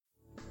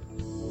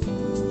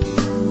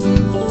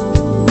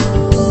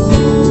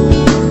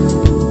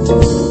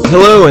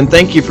Hello, and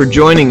thank you for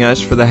joining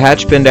us for the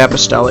Hatchbend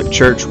Apostolic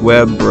Church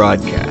web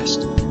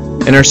broadcast.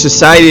 In our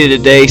society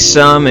today,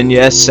 some, and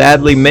yes,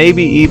 sadly,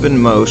 maybe even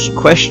most,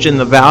 question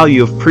the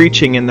value of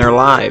preaching in their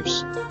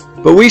lives.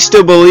 But we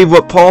still believe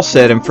what Paul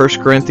said in 1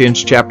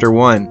 Corinthians chapter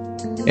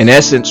 1. In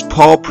essence,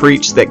 Paul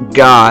preached that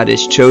God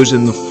has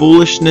chosen the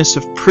foolishness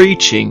of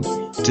preaching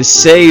to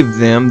save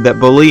them that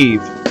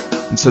believe.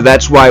 And so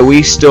that's why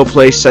we still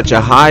place such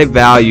a high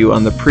value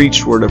on the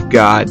preached Word of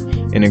God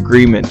in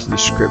agreement to the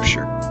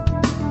Scripture.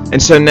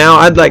 And so now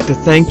I'd like to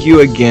thank you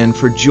again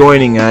for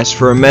joining us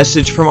for a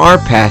message from our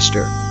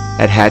pastor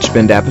at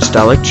Hatchbend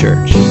Apostolic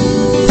Church. Come into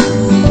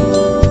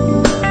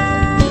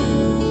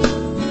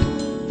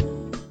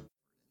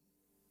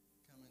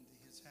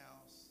his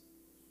house.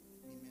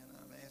 Amen.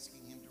 I'm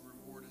asking him to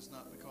reward us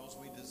not because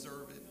we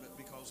deserve it, but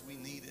because we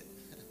need it.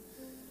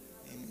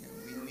 Amen.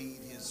 We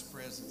need his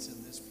presence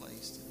in this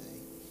place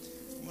today.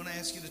 I'm going to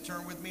ask you to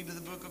turn with me to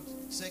the book of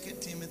 2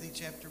 Timothy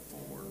chapter 4.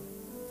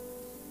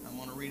 I'm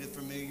going to read a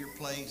familiar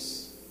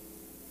place.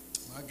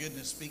 My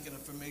goodness, speaking of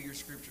familiar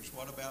scriptures,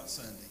 what about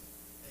Sunday?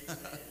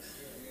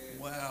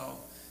 Wow.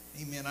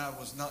 Amen. I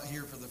was not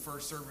here for the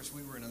first service.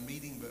 We were in a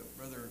meeting, but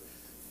brother,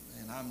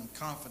 and I'm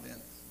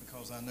confident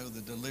because I know the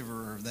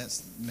deliverer of that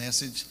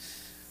message.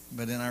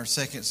 But in our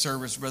second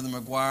service, Brother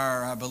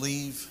McGuire, I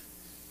believe,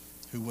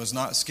 who was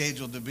not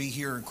scheduled to be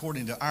here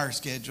according to our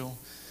schedule,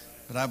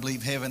 but I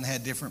believe heaven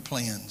had different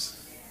plans.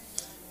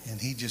 And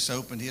he just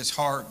opened his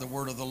heart, the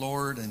word of the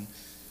Lord, and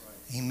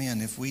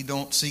amen. If we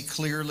don't see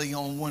clearly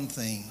on one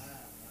thing,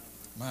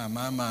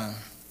 my,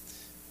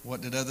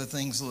 what did other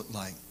things look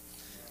like?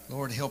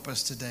 Lord, help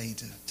us today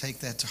to take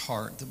that to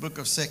heart. The book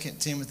of 2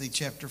 Timothy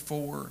chapter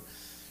 4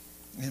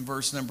 in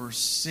verse number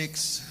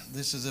 6.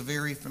 This is a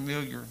very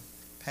familiar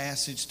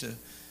passage to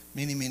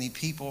many, many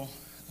people.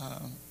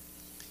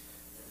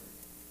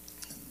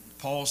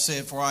 Paul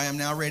said, "For I am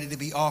now ready to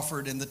be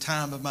offered, and the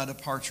time of my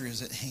departure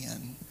is at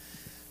hand.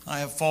 I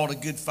have fought a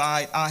good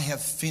fight. I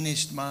have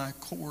finished my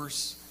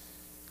course.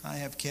 I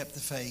have kept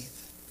the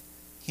faith.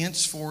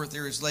 Henceforth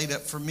there is laid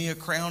up for me a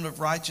crown of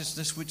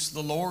righteousness, which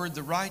the Lord,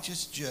 the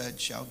righteous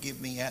judge, shall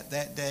give me at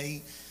that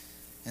day,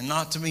 and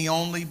not to me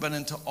only, but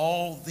unto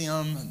all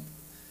them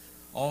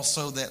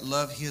also that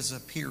love his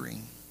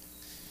appearing."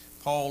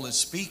 Paul is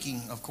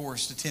speaking, of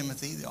course, to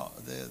Timothy,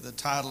 the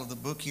title of the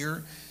book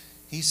here.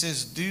 He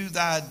says, "Do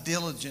thy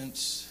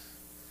diligence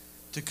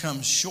to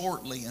come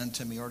shortly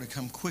unto me," or to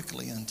come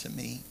quickly unto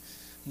me.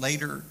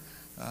 Later,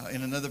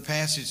 in another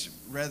passage,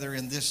 rather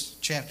in this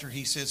chapter,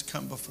 he says,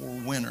 "Come before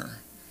winter."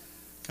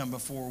 Come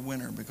before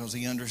winter, because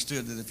he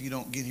understood that if you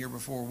don't get here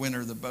before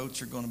winter, the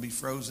boats are going to be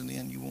frozen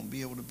in. You won't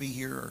be able to be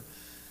here, or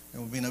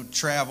there will be no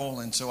travel,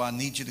 and so I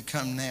need you to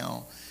come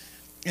now.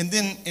 And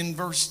then in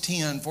verse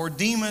 10, "For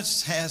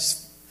Demas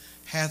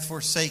hath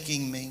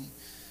forsaken me,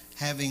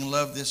 having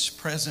loved this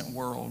present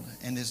world,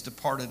 and is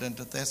departed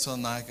unto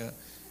Thessalonica,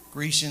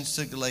 Grecians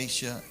to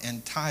Galatia,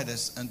 and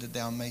Titus unto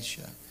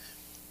Dalmatia."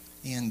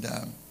 And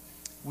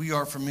we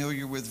are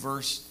familiar with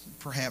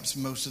perhaps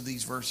most of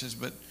these verses,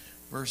 but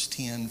verse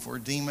 10, "For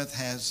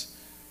Demas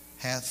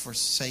hath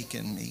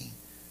forsaken me,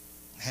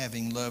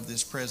 having loved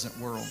this present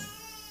world."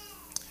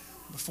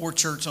 Before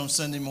church on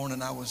Sunday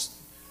morning, I was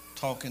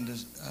talking to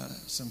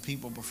some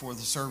people before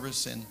the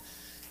service,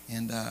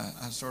 and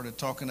I started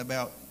talking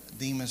about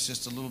Demas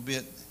just a little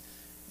bit,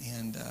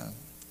 and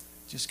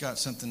just got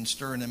something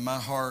stirring in my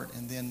heart,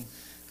 and then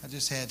I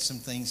just had some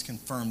things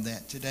confirm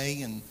that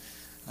today, and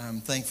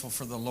I'm thankful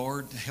for the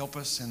Lord to help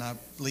us, and I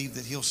believe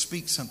that he'll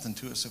speak something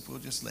to us if we'll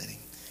just let him.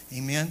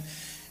 Amen.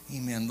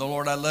 Amen. The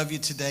Lord, I love you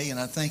today, and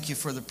I thank you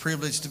for the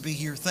privilege to be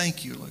here.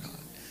 Thank you, Lord God.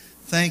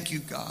 Thank you,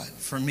 God,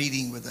 for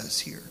meeting with us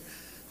here.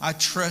 I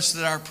trust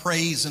that our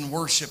praise and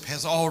worship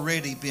has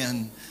already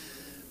been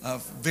a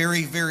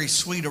very, very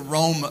sweet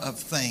aroma of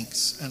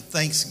thanks and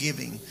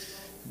thanksgiving.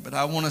 But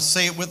I want to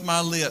say it with my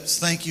lips.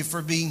 Thank you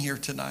for being here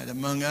tonight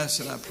among us,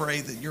 and I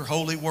pray that your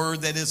holy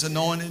word that is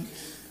anointed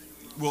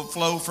will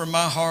flow from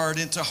my heart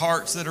into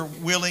hearts that are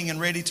willing and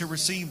ready to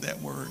receive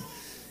that word.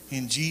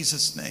 In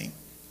Jesus' name,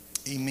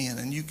 amen.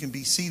 And you can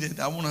be seated.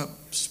 I want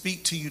to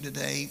speak to you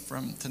today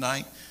from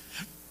the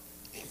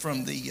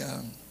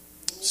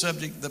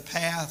subject, the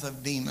path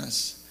of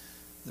Demas.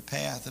 The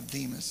path of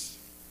Demas.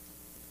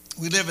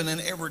 We live in an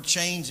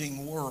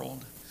ever-changing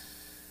world.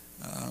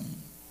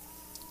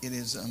 It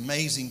is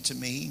amazing to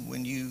me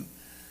when you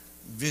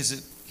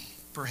visit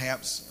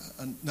perhaps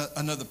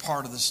another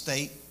part of the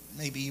state,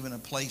 maybe even a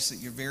place that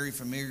you're very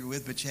familiar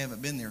with, but you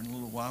haven't been there in a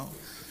little while.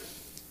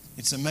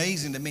 It's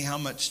amazing to me how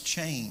much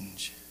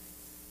change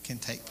can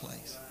take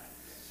place.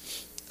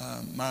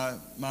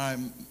 My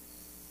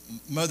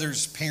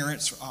mother's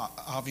parents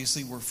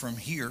obviously were from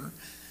here,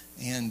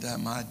 and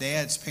my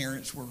dad's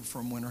parents were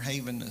from Winter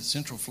Haven,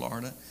 Central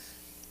Florida.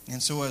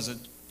 And so as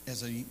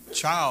a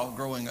child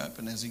growing up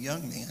and as a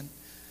young man,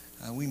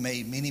 we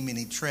made many,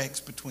 many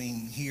treks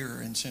between here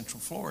and Central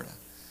Florida.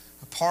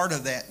 A part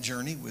of that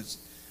journey was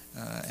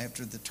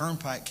after the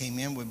turnpike came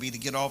in would be to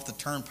get off the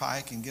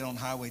turnpike and get on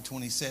Highway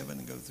 27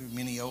 and go through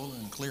Mineola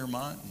and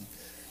Clearmont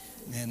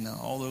and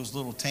all those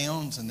little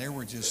towns, and there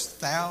were just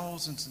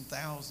thousands and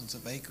thousands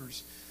of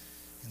acres,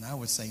 and I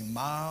would say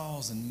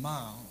miles and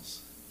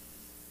miles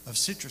of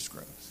citrus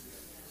groves.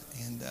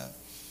 And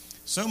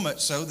so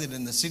much so that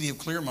in the city of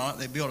Clearmont,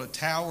 they built a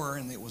tower,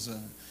 and it was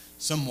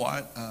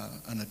somewhat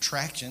an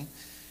attraction.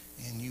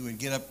 And you would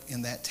get up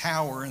in that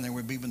tower, and there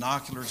would be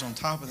binoculars on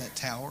top of that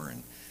tower.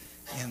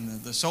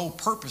 And the sole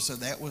purpose of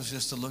that was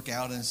just to look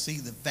out and see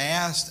the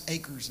vast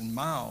acres and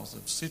miles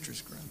of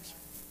citrus groves.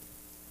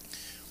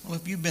 Well,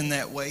 if you've been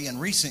that way in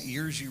recent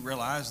years, you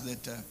realize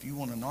that if you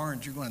want an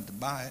orange, you're going to have to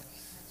buy it.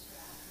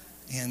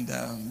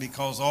 And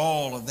because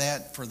all of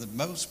that, for the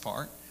most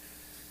part,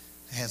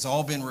 has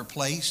all been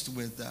replaced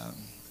with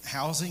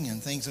housing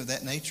and things of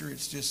that nature,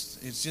 it's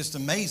just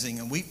amazing.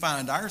 And we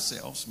find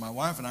ourselves, my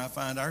wife and I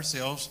find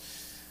ourselves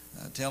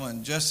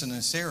telling Justin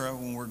and Sarah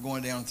when we're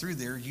going down through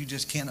there, you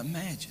just can't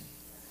imagine.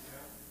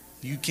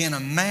 You can't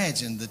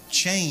imagine the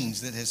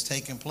change that has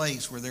taken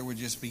place where there would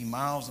just be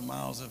miles and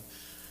miles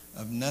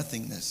of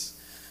nothingness.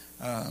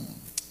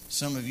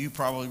 Some of you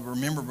probably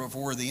remember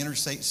before the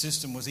interstate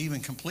system was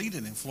even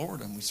completed in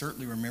Florida, and we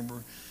certainly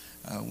remember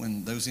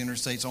when those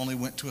interstates only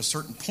went to a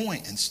certain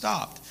point and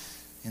stopped.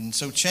 And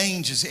so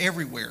change is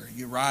everywhere.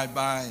 You ride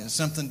by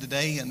something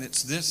today and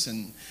it's this,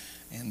 and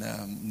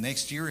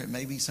next year it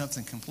may be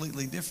something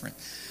completely different.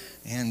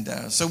 And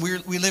so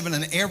we live in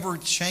an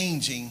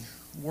ever-changing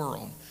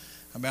world.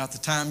 About the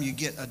time you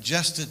get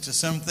adjusted to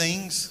some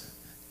things,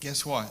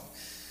 guess what?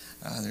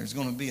 There's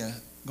going to be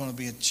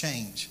a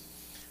change.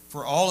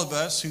 For all of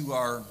us who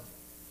are,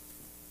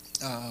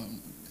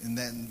 and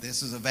then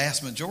this is a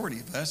vast majority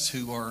of us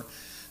who are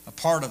a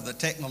part of the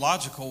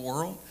technological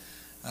world,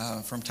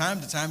 from time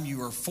to time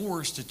you are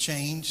forced to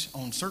change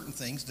on certain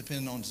things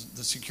depending on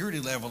the security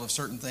level of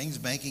certain things,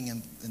 banking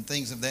and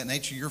things of that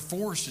nature. You're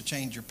forced to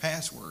change your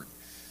password.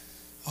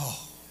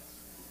 Oh,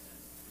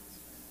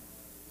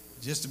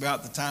 just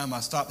about the time I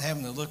stopped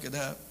having to look it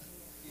up.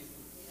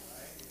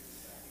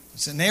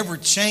 It's an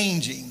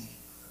ever-changing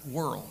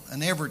world,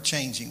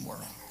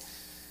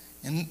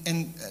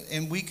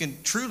 And we can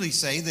truly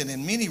say that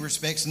in many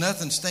respects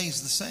nothing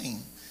stays the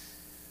same.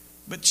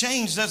 But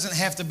change doesn't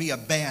have to be a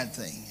bad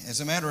thing. As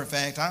a matter of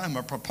fact, I am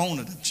a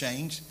proponent of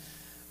change.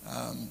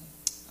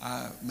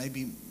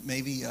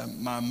 Maybe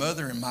my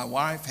mother and my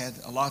wife had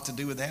a lot to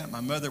do with that.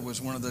 My mother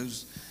was one of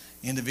those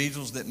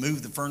individuals that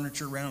moved the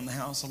furniture around the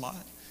house a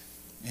lot.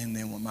 And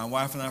then when my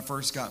wife and I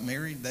first got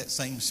married, that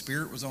same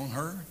spirit was on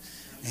her.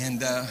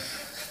 And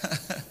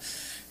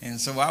and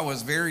so I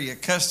was very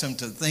accustomed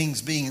to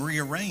things being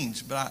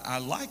rearranged, but I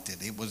liked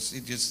it.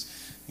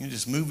 You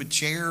just move a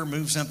chair,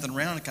 move something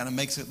around, it kind of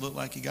makes it look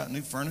like you got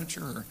new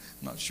furniture. Or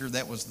I'm not sure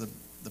that was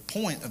the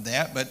point of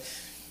that, but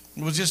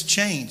it was just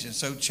change. And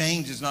so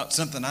change is not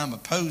something I'm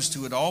opposed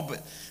to at all,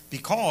 but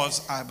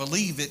because I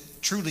believe it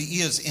truly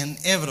is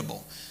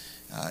inevitable.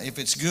 If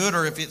it's good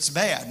or if it's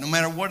bad, no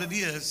matter what it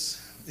is,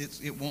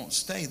 it won't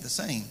stay the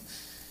same.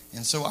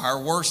 And so our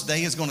worst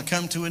day is going to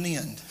come to an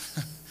end.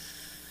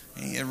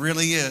 It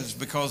really is,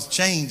 because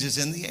change is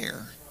in the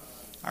air.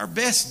 Our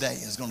best day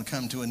is going to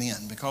come to an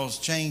end because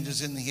change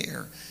is in the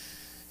air.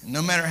 And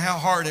no matter how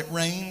hard it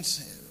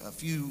rains, a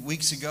few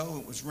weeks ago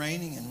it was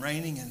raining and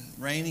raining and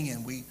raining,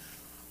 and we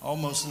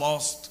almost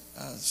lost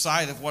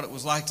sight of what it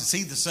was like to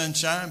see the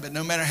sunshine. But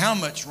no matter how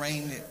much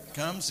rain it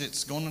comes,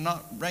 it's going to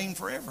not rain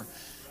forever.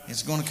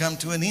 It's going to come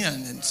to an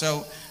end. And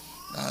so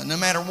no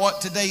matter what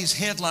today's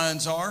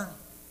headlines are,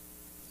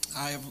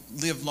 I have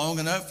lived long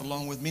enough,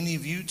 along with many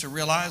of you, to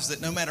realize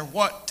that no matter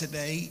what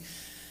today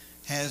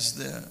has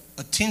the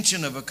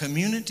attention of a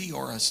community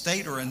or a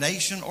state or a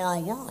nation or a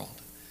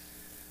world,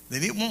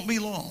 that it won't be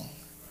long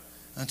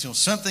until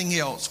something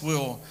else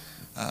will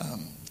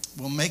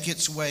make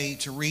its way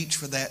to reach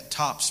for that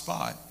top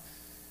spot.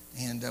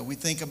 And we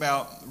think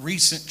about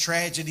recent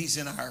tragedies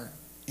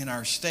in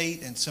our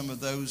state, and some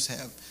of those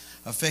have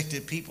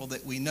affected people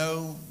that we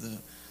know. The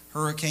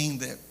hurricane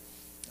that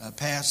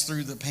passed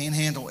through the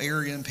Panhandle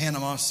area in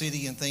Panama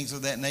City and things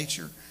of that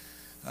nature.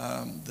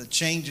 The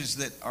changes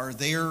that are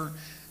there.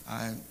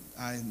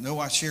 I know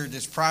I shared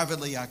this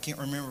privately. I can't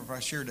remember if I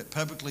shared it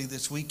publicly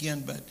this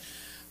weekend, but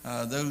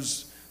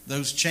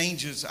those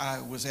changes.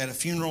 I was at a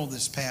funeral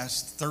this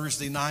past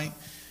Thursday night,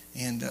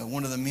 and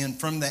one of the men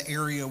from that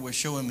area was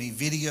showing me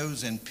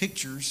videos and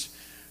pictures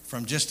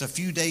from just a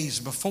few days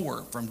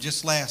before, from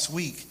just last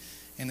week,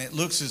 and it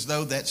looks as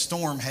though that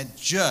storm had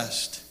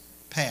just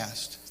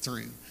passed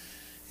through.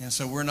 And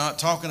so we're not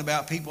talking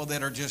about people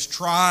that are just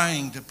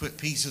trying to put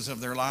pieces of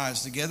their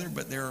lives together,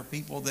 but there are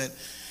people that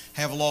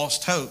have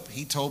lost hope.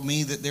 He told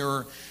me that there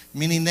are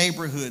many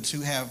neighborhoods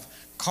who have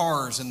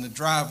cars in the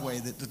driveway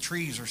that the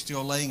trees are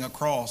still laying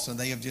across, and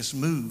they have just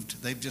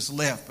moved. They've just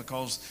left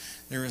because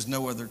there is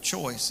no other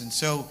choice. And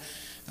so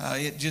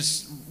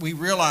we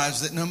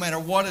realize that no matter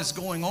what is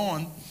going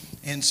on,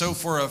 and so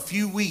for a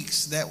few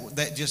weeks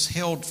that just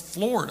held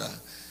Florida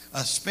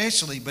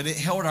especially, but it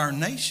held our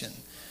nation.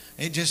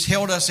 It just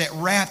held us at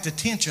rapt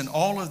attention.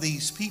 All of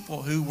these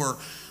people who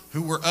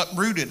were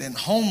uprooted and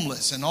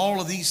homeless, and all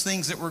of these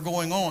things that were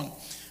going on.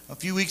 A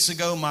few weeks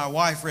ago, my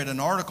wife read an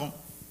article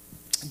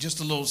just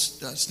a little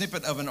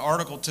snippet of an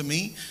article to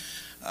me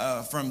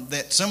from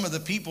that some of the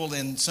people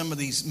in some of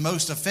these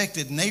most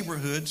affected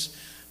neighborhoods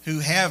who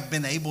have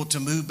been able to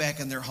move back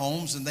in their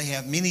homes, and they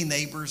have many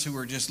neighbors who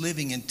are just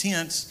living in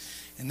tents.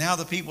 And now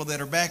the people that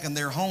are back in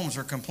their homes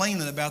are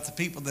complaining about the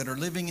people that are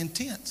living in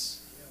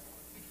tents.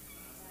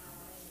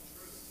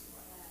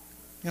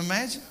 Can you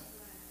imagine?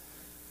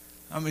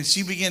 I mean,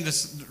 she began to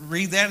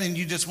read that, and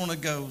you just want to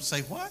go,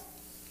 say, what?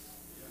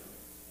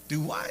 Do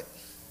what?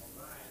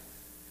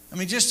 I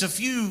mean, just a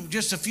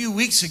few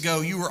weeks ago,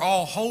 you were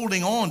all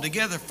holding on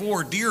together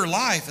for dear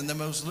life in the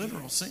most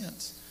literal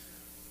sense.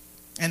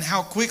 And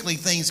how quickly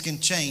things can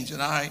change.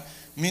 And I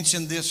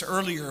mentioned this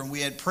earlier, and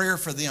we had prayer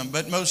for them.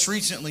 But most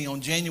recently,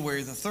 on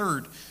January the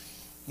 3rd,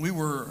 we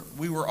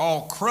were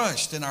all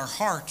crushed in our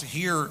heart to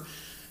hear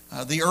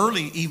the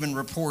early even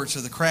reports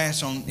of the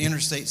crash on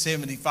Interstate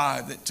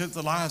 75 that took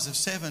the lives of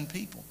 7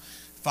 people,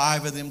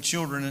 5 of them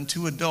children and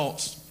 2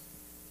 adults.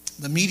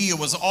 The media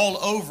was all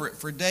over it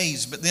for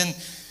days, but then,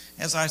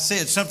 as I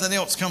said, something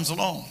else comes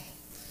along.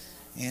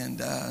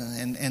 And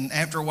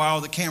after a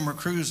while, the camera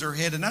crews are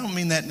headed. And I don't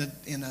mean that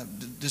in a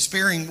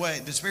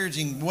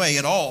disparaging way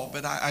at all,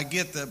 but I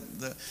get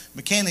the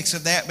mechanics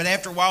of that. But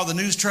after a while, the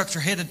news trucks are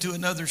headed to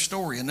another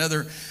story,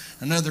 another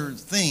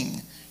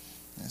thing.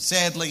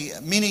 Sadly,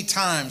 many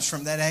times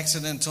from that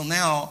accident until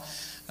now,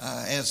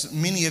 as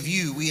many of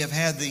you, we have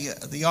had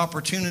the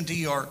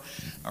opportunity, or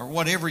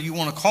whatever you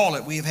want to call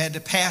it, we have had to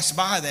pass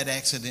by that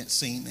accident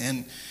scene.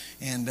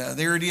 And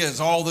there it is.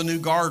 All the new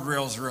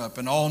guardrails are up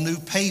and all new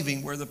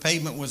paving where the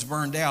pavement was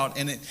burned out.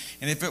 And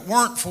if it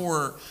weren't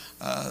for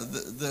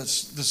the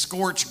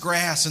scorched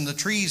grass and the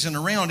trees and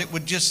around, it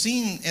would just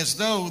seem as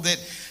though that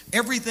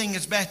everything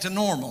is back to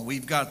normal.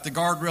 We've got the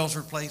guardrails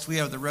replaced. We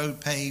have the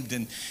road paved,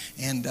 and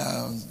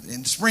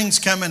spring's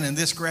coming, and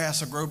this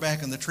grass will grow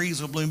back and the trees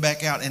will bloom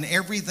back out, and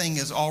everything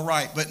is all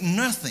right. But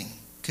nothing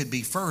could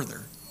be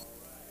further.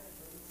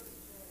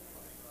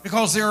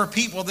 Because there are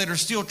people that are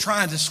still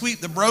trying to sweep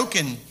the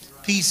broken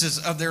pieces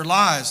of their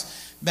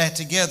lives back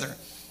together.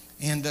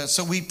 And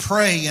so we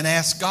pray and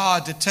ask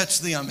God to touch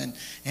them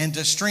and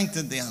to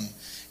strengthen them.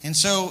 And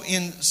so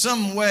in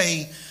some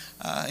way,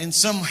 and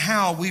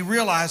somehow we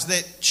realize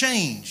that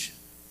change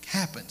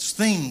happens.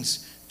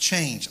 Things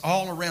change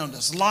all around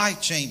us.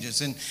 Life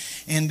changes.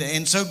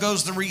 And so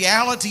goes the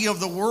reality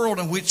of the world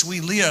in which we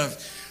live.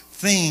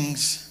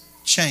 Things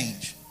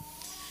change.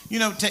 You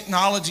know,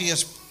 technology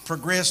has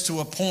progressed to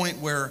a point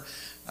where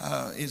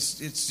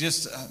it's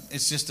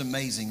just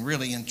amazing,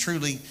 really and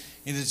truly.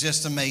 It is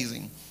just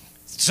amazing.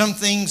 Some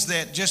things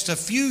that just a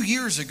few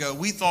years ago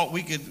we thought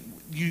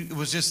it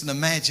was just an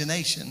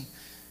imagination,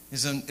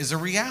 is a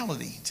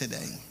reality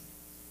today.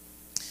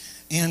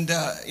 And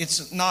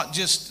it's not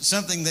just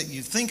something that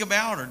you think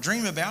about or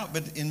dream about,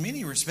 but in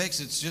many respects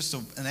it's just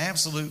an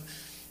absolute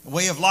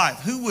way of life.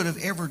 Who would have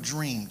ever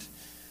dreamed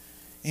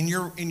in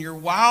your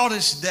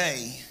wildest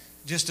day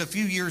just a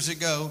few years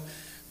ago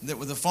that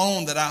with the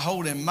phone that I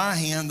hold in my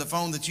hand, the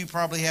phone that you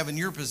probably have in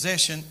your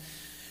possession,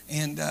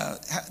 and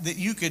that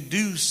you could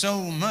do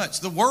so much.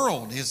 The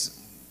world is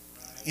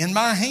in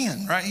my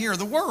hand right here.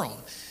 The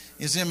world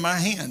is in my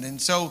hand. And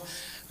so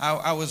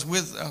I was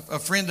with a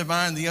friend of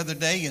mine the other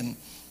day,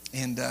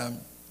 and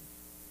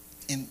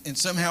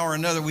somehow or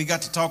another we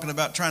got to talking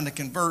about trying to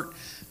convert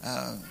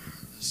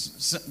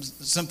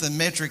something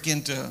metric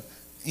into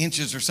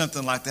inches or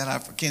something like that. I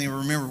can't even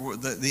remember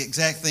the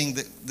exact thing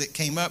that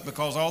came up,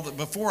 because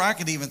before I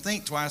could even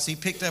think twice, he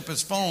picked up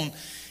his phone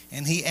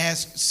and he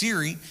asked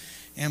Siri,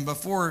 and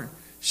before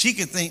she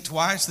could think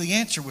twice, the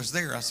answer was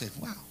there. I said,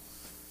 wow.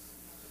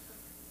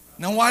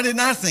 Now, why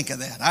didn't I think of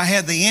that? I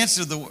had the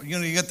answer.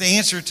 You got the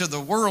answer to the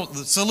world,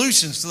 the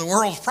solutions to the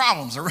world's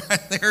problems are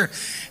right there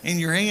in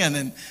your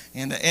hand.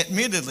 And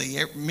admittedly,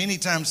 many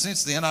times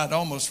since then, I'd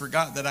almost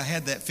forgot that I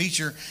had that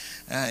feature,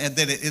 and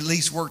that it at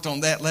least worked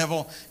on that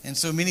level. And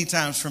so many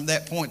times from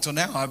that point till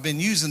now, I've been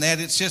using that.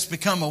 It's just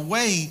become a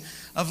way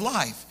of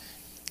life.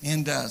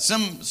 And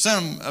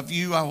some of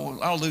you,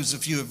 I'll lose a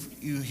few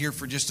of you here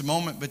for just a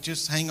moment, but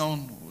just hang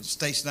on,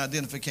 station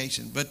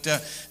identification. But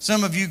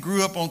some of you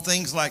grew up on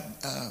things like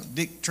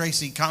Dick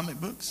Tracy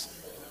comic books.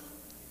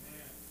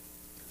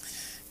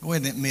 Go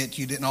ahead and admit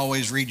you didn't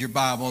always read your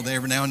Bible.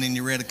 Every now and then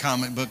you read a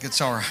comic book.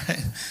 It's all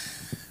right.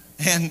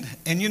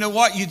 And you know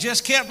what? You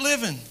just kept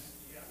living.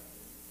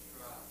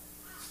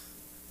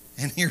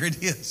 And here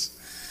it is.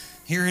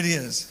 Here it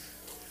is.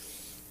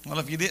 Well,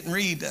 if you didn't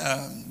read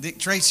Dick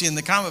Tracy in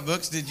the comic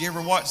books, did you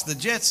ever watch the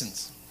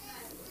Jetsons?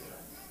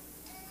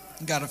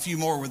 Got a few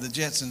more with the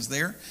Jetsons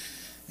there.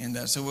 And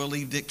so we'll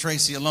leave Dick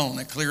Tracy alone.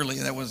 Clearly,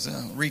 that was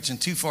reaching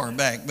too far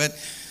back. But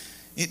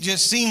it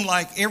just seemed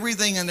like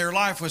everything in their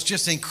life was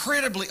just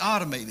incredibly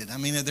automated. I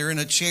mean, they're in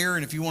a chair,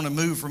 and if you want to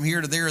move from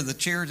here to there, the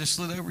chair just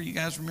slid over. You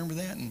guys remember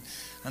that? And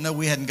I know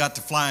we hadn't got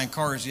to flying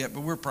cars yet,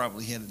 but we're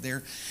probably headed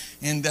there.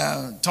 And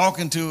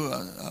talking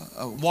to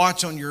a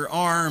watch on your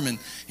arm,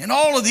 and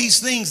all of these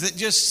things that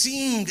just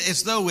seemed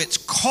as though it's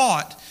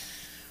caught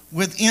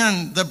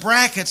within the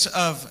brackets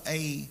of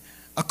a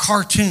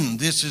cartoon.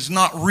 This is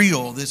not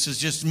real. This is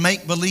just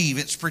make-believe.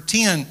 It's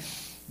pretend.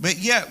 But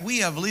yet we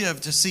have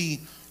lived to see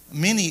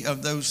many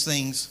of those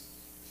things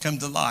come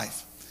to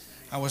life.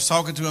 I was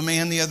talking to a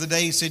man the other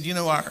day. He said,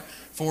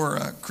 for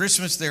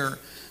Christmas,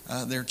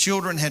 their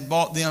children had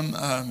bought them,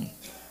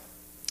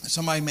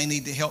 somebody may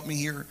need to help me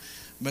here,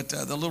 but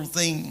the little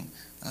thing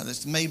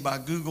that's made by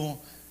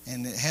Google,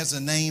 and it has a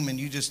name, and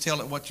you just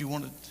tell it what you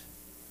want it.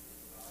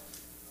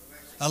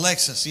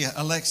 Alexa.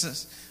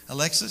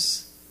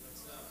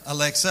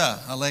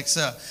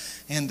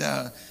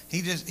 And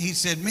he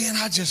said, man,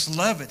 I just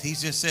love it. He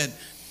just said,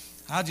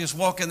 I just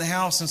walk in the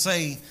house and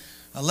say,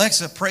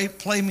 Alexa,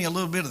 play me a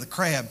little bit of the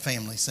Crab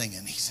Family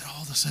singing. He said,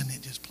 all of a sudden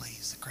it just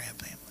plays the Crab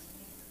Family.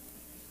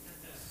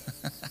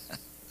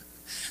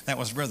 That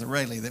was Brother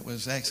Rayleigh that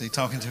was actually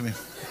talking to me.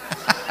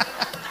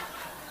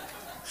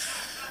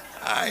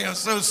 I am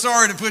so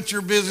sorry to put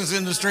your business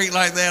in the street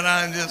like that.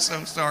 I'm just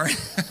so sorry.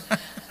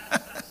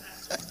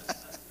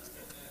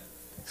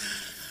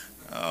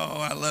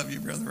 Oh, I love you,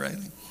 Brother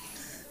Rayleigh.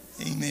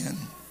 Amen.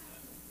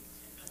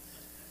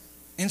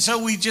 And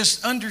so we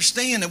just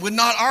understand and would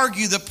not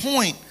argue the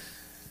point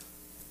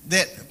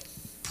that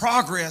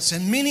progress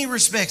in many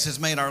respects has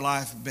made our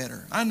life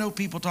better. I know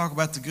people talk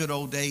about the good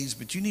old days,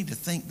 but you need to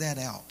think that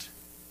out.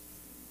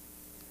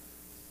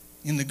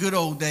 In the good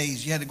old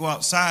days, you had to go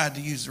outside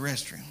to use the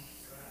restroom.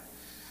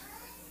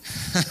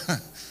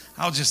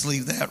 I'll just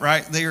leave that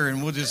right there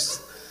and we'll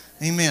just,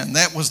 amen.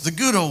 That was the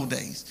good old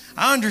days.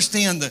 I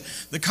understand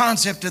the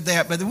concept of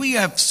that, but we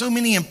have so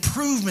many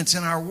improvements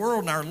in our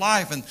world and our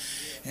life and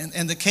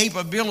the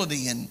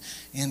capability and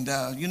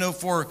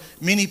for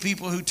many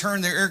people who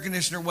turn their air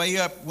conditioner way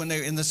up when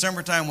they in the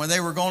summertime when they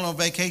were going on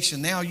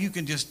vacation, now you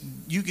can just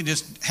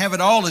have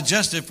it all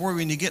adjusted for you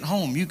when you get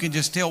home. You can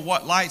just tell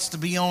what lights to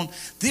be on.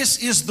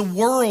 This is the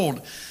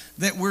world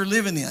that we're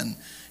living in.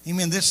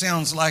 Amen. This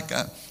sounds like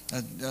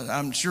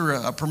I'm sure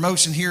a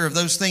promotion here of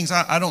those things.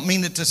 I don't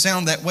mean it to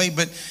sound that way,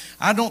 but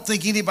I don't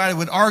think anybody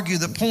would argue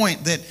the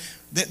point that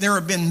there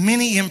have been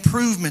many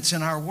improvements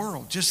in our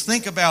world. Just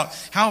think about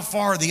how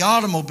far the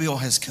automobile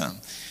has come.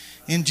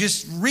 I would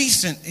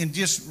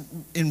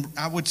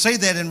say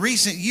that in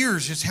recent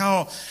years, just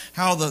how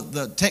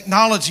the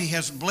technology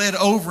has bled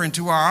over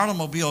into our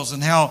automobiles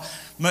and how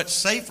much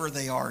safer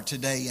they are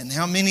today and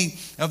how many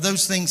of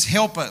those things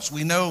help us.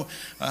 We know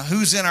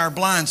who's in our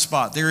blind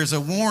spot. There is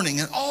a warning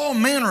and all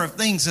manner of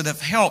things that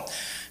have helped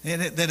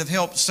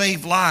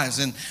save lives,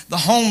 and the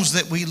homes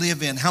that we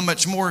live in, how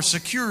much more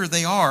secure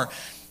they are.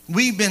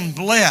 We've been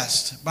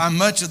blessed by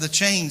much of the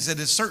change that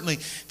has certainly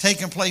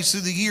taken place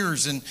through the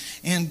years, and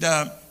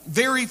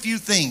very few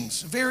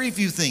things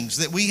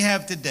that we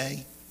have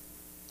today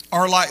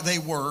are like they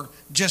were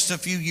just a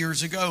few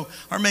years ago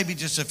or maybe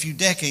just a few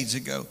decades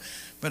ago.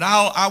 But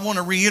I want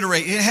to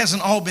reiterate, it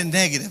hasn't all been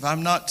negative.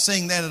 I'm not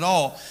saying that at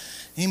all.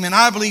 Amen.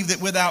 I believe that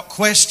without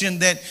question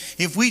that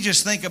if we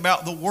just think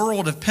about the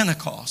world of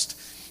Pentecost,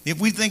 if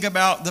we think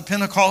about the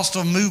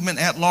Pentecostal movement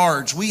at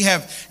large, we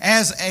have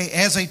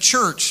as a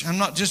church, I'm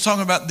not just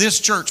talking about this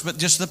church, but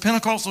just the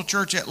Pentecostal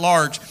church at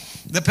large,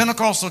 the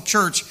Pentecostal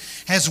church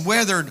has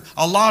weathered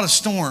a lot of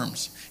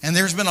storms and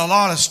there's been a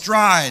lot of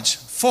strides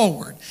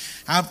forward.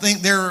 I think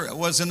there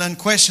was an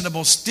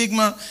unquestionable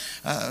stigma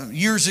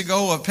years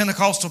ago of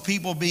Pentecostal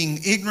people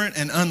being ignorant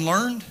and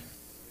unlearned.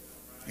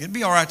 It'd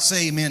be all right to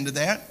say amen to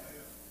that.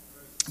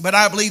 But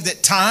I believe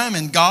that time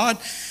and God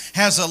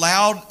has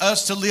allowed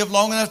us to live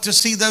long enough to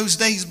see those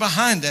days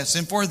behind us.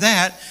 And for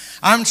that,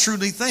 I'm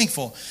truly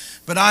thankful.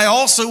 But I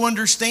also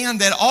understand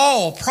that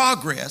all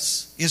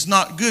progress is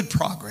not good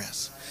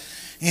progress.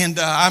 And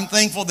I'm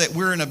thankful that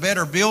we're in a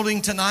better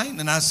building tonight.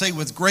 And I say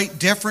with great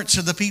deference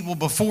to the people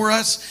before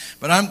us,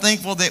 but I'm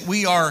thankful that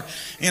we are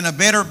in a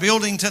better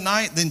building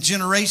tonight than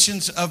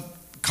generations of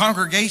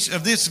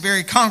this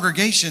very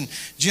congregation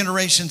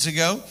generations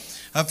ago.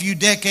 A few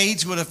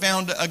decades ago would have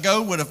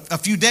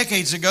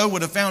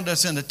found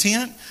us in a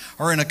tent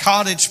or in a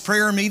cottage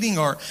prayer meeting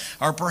or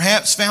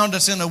perhaps found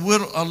us in a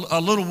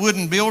little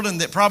wooden building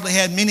that probably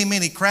had many,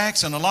 many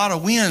cracks and a lot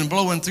of wind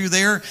blowing through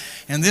there.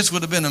 And this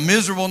would have been a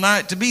miserable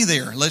night to be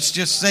there. Let's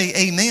just say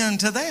amen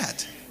to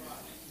that.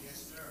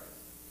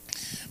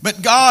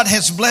 But God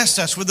has blessed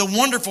us with a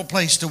wonderful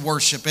place to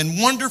worship and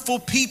wonderful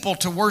people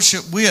to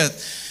worship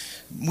with.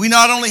 We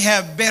not only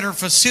have better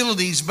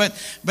facilities, but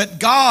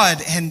God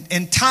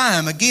and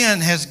time again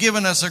has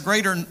given us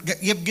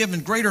given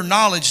greater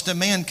knowledge to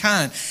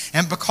mankind.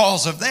 And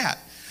because of that,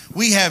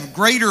 we have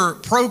greater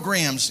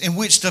programs in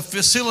which to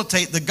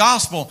facilitate the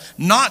gospel,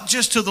 not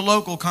just to the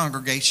local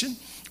congregation,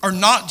 or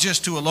not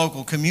just to a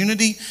local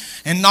community,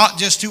 and not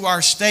just to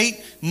our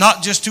state,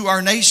 not just to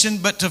our nation,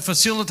 but to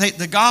facilitate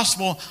the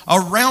gospel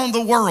around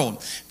the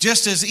world.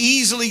 Just as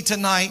easily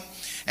tonight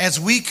as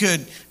we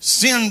could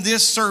send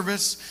this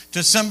service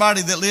to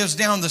somebody that lives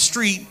down the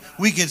street,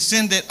 we could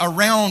send it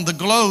around the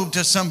globe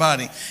to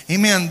somebody.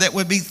 Amen. That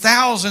would be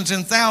thousands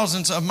and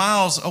thousands of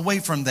miles away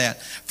from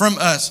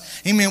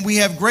us. Amen. We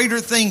have greater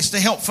things to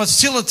help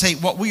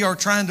facilitate what we are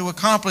trying to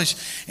accomplish.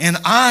 And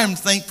I'm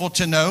thankful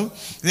to know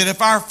that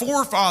if our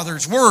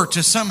forefathers were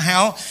to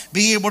somehow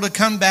be able to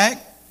come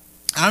back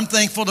I'm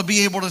thankful to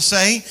be able to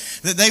say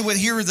that they would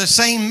hear the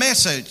same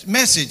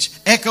message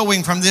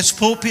echoing from this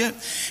pulpit,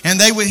 and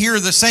they would hear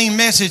the same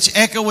message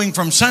echoing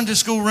from Sunday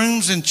school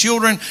rooms and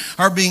children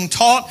are being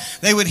taught.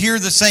 They would hear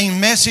the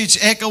same message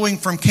echoing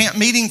from camp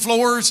meeting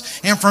floors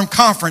and from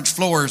conference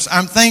floors.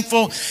 I'm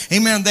thankful,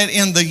 amen, that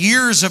in the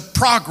years of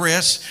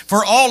progress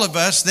for all of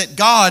us, that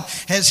God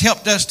has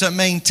helped us to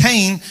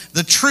maintain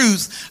the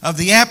truth of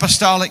the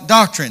apostolic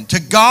doctrine.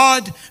 To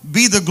God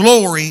be the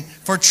glory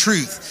for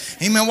truth.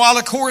 Amen. While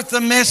of course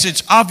the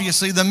message,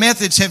 obviously the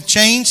methods have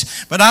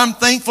changed, but I'm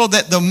thankful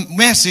that the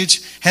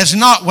message has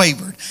not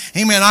wavered.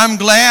 Amen. I'm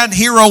glad,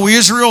 hear, O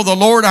Israel, the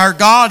Lord our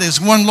God is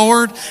one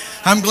Lord.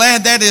 I'm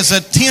glad that is a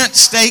tent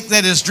stake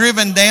that is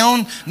driven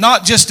down,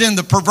 not just in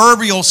the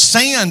proverbial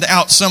sand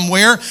out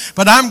somewhere,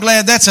 but I'm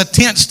glad that's a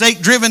tent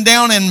stake driven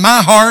down in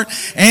my heart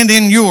and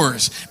in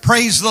yours.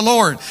 Praise the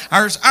Lord.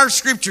 Our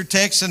scripture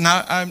text, and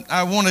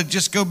I want to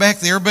just go back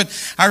there, but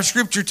our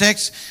scripture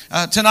text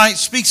tonight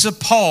speaks of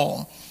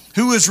Paul,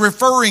 who is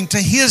referring to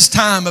his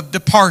time of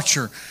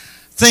departure.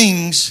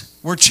 Things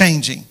were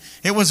changing.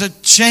 It was a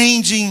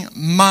changing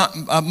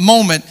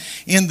moment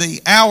in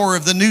the hour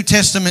of the New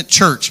Testament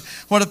church.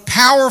 What a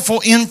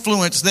powerful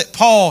influence that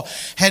Paul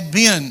had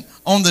been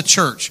on the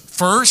church.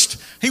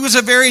 First, he was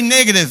a very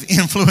negative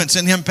influence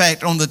and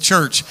impact on the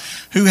church,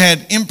 who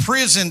had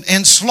imprisoned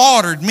and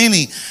slaughtered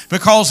many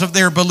because of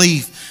their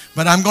belief.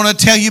 But I'm going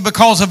to tell you,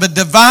 because of a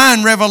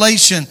divine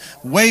revelation,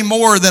 way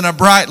more than a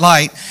bright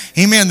light,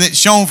 amen, that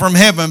shone from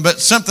heaven, but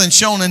something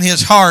shone in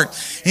his heart,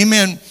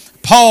 amen,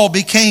 Paul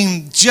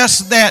became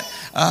just that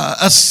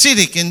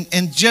acidic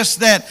and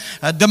just that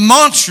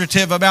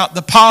demonstrative about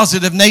the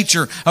positive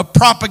nature of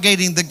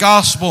propagating the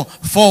gospel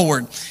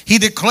forward. He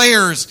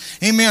declares,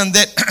 amen,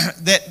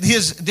 that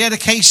his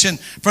dedication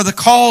for the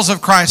cause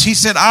of Christ, he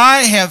said,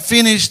 I have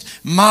finished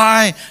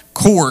my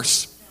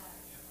course.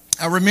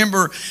 I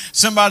remember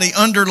somebody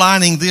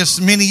underlining this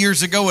many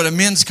years ago at a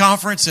men's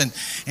conference, and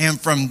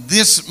from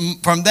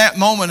that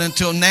moment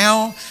until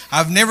now,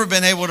 I've never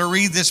been able to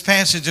read this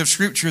passage of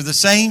Scripture the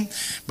same,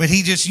 but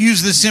he just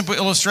used this simple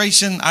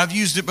illustration. I've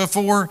used it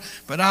before,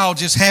 but I'll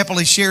just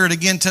happily share it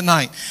again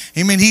tonight.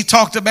 Amen. He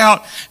talked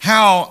about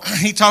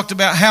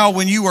how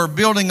when you are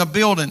building a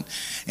building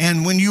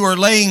and when you are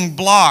laying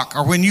block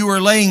or when you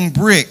are laying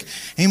brick,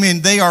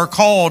 amen, they are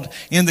called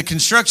in the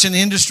construction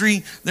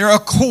industry, they're a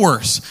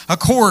course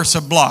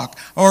of block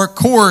or a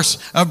course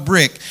of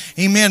brick.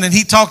 Amen. And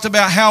he talked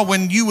about how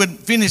when you would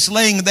finish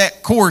laying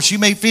that course, you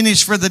may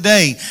finish for the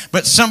day,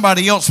 but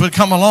somebody else would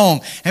come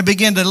along and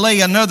begin to lay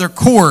another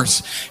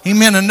course.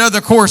 Amen. Another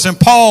course. And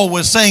Paul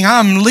was saying,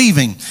 I'm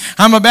leaving.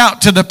 I'm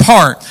about to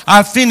depart.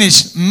 I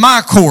finished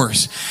my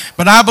course.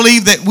 But I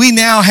believe that we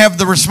now have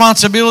the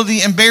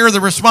responsibility and bear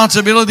the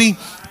responsibility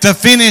to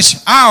finish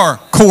our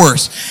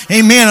course.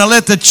 Amen. And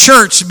let the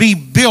church be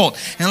built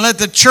and let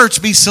the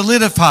church be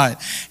solidified.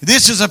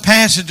 This is a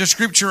passage of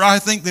Scripture I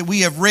think that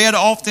we have read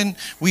often.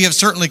 We have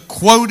certainly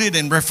quoted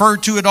and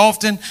referred to it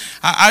often.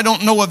 I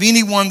don't know of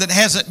anyone that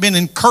hasn't been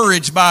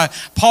encouraged by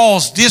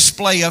Paul's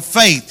display of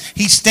faith.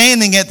 He's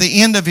standing at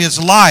the end of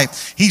his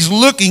life. He's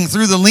looking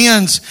through the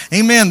lens,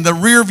 amen, the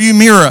rear view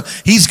mirror.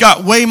 He's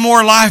got way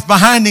more life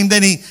behind him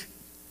than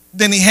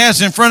he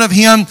has in front of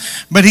him,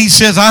 but he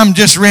says, I'm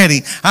just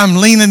ready. I'm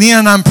leaning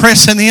in. I'm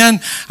pressing in.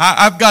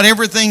 I've got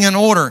everything in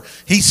order.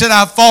 He said,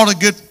 I've fought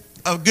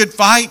a good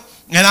fight,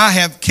 and I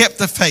have kept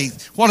the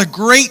faith. What a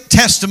great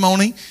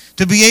testimony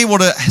to be able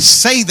to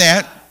say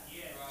that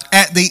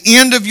at the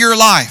end of your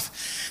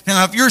life.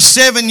 Now, if you're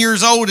 7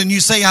 years old and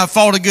you say, I've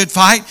fought a good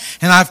fight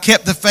and I've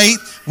kept the faith,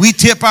 we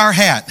tip our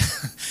hat.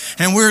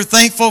 And we're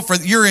thankful for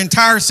your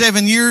entire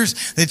 7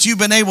 years that you've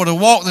been able to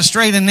walk the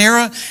straight and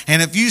narrow.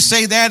 And if you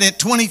say that at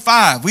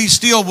 25, we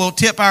still will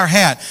tip our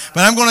hat.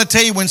 But I'm going to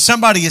tell you, when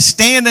somebody is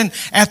standing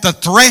at the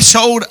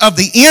threshold of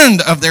the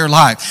end of their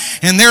life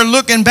and they're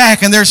looking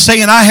back and they're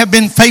saying, I have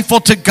been faithful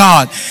to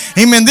God.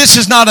 Amen. This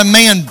is not a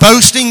man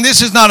boasting.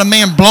 This is not a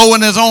man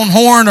blowing his own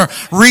horn or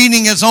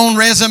reading his own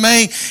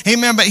resume.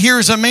 Amen. But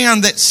here's a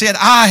man that said,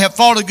 I have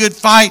fought a good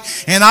fight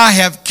and I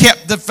have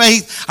kept the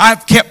faith.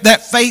 I've kept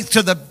that faith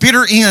to the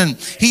bitter end.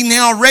 He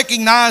now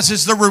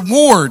recognizes the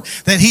reward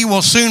that he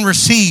will soon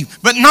receive,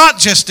 but not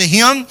just to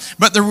him,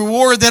 but the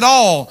reward that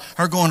all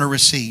are going to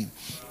receive.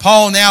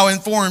 Paul now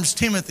informs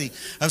Timothy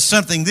of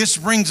something. This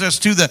brings us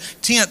to the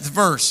 10th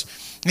verse.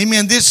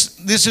 Amen.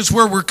 This is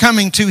where we're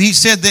coming to. He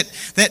said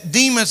that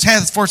Demas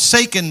hath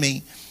forsaken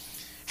me,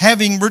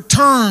 having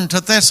returned to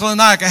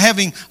Thessalonica,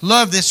 having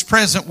loved this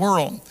present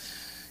world.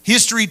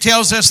 History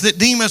tells us that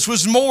Demas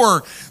was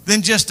more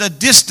than just a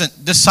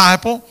distant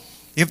disciple,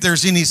 if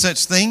there's any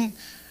such thing,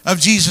 of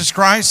Jesus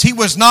Christ. He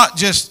was not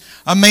just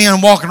a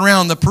man walking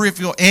around the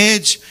peripheral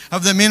edge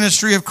of the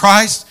ministry of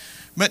Christ,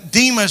 but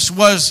Demas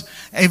was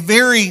a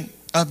very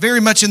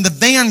much in the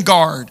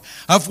vanguard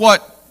of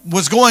what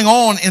was going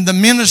on in the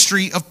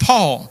ministry of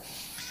Paul.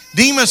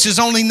 Demas is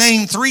only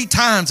named 3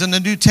 times in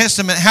the New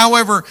Testament.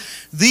 However,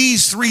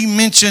 these 3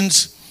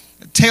 mentions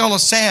tell a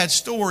sad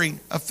story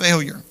of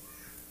failure.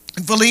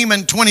 In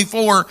Philemon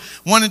 24,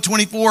 1 and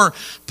 24,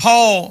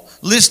 Paul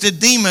listed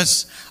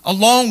Demas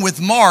along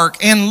with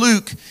Mark and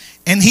Luke,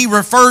 and he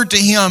referred to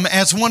him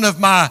as one of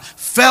my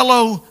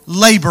fellow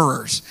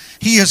laborers.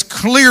 He is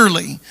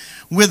clearly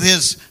with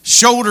his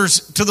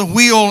shoulders to the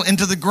wheel and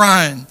to the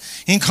grind.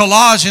 In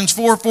Colossians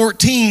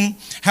 4:14,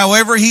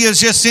 however, he is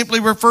just simply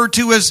referred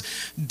to as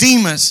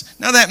Demas.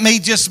 Now that may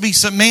just be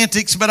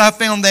semantics, but I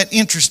found that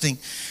interesting.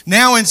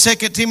 Now in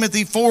 2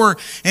 Timothy 4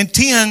 and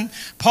 10,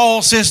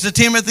 Paul says to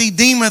Timothy,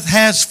 Demas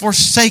has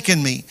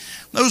forsaken me.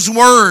 Those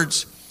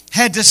words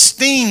had to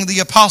sting the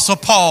Apostle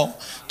Paul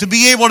to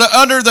be able to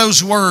utter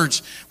those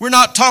words. We're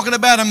not talking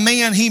about a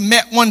man he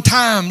met one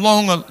time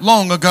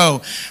long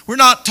ago. We're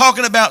not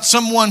talking about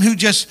someone who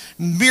just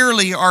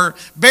merely or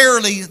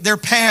barely their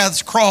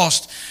paths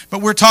crossed. But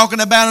we're talking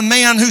about a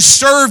man who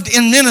served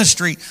in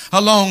ministry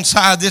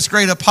alongside this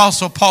great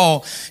Apostle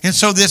Paul. And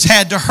so this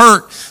had to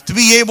hurt to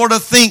be able to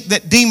think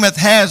that Demas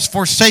has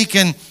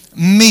forsaken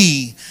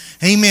me.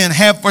 Amen.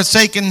 Have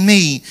forsaken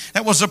me.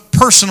 That was a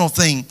personal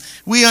thing.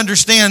 We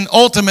understand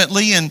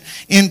ultimately and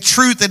in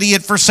truth that he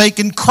had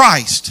forsaken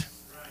Christ.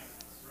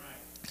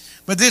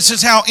 But this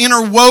is how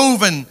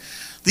interwoven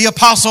the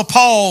Apostle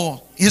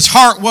Paul, his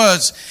heart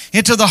was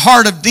into the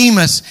heart of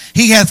Demas.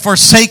 He hath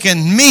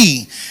forsaken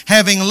me,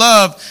 having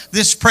loved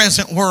this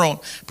present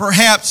world.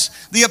 Perhaps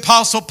the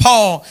Apostle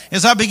Paul,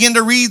 as I begin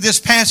to read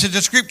this passage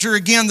of Scripture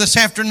again this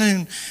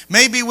afternoon,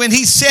 maybe when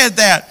he said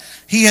that,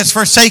 he has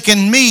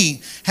forsaken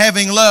me,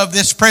 having loved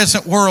this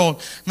present world.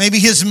 Maybe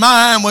his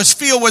mind was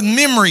filled with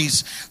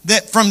memories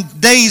that from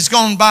days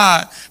gone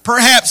by.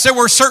 Perhaps there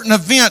were certain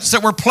events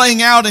that were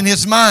playing out in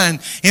his mind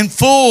in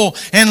full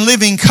and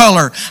living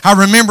color. I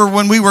remember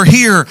when we were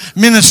here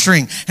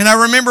ministering, and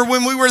I remember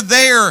when we were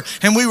there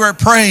and we were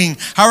praying.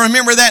 I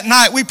remember that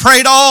night we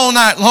prayed all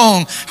night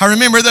long. I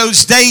remember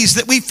those days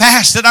that we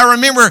fasted. I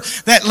remember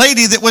that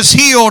lady that was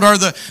healed, or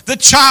the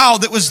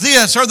child that was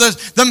this, or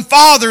the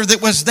father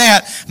that was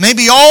that.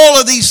 Maybe all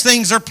of these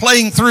things are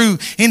playing through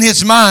in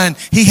his mind.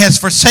 He has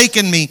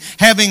forsaken me,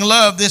 having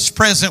loved this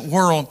present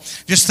world.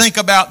 Just think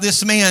about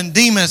this man,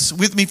 Demas,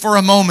 with me for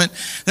a moment.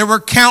 There were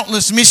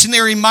countless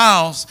missionary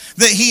miles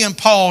that he and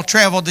Paul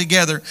traveled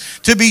together.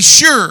 To be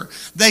sure,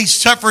 they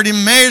suffered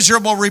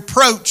immeasurable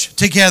reproach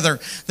together.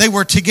 They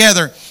were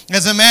together.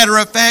 As a matter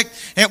of fact,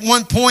 at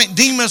one point,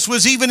 Demas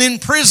was even in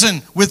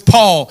prison with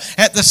Paul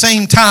at the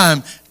same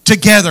time.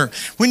 Together.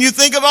 When you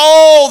think of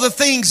all the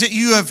things that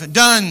you have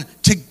done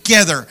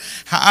together,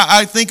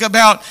 I think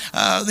about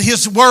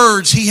his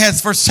words. He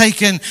has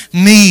forsaken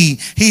me.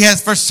 He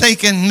has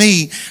forsaken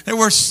me. There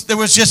was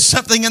just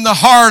something in the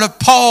heart of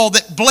Paul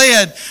that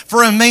bled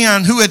for a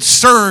man who had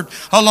served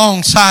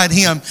alongside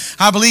him.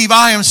 I believe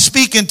I am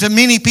speaking to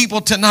many people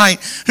tonight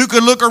who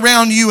could look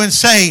around you and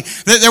say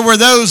that there were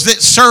those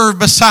that served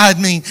beside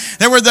me.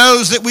 There were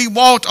those that we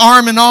walked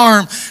arm in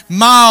arm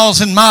miles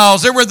and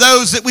miles. There were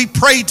those that we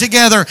prayed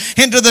together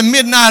into the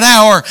midnight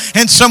hour,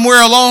 and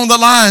somewhere along the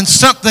line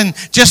something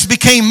just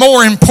became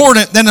more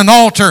important than an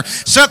altar.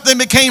 Something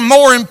became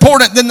more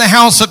important than the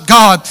house of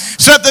God.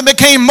 Something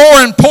became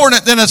more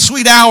important than a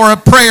sweet hour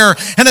of prayer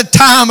and a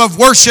time of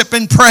worship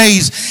and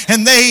praise.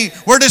 And they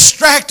were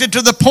distracted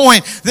to the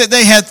point that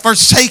they had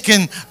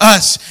forsaken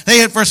us. They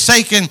had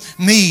forsaken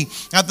me.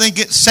 I think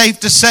it's safe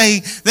to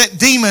say that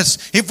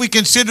Demas, if we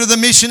consider the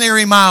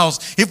missionary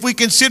miles, if we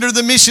consider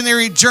the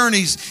missionary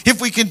journeys, if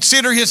we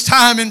consider his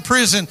time in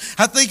prison,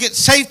 I think it's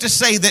safe to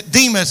say that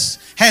Demas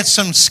had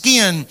some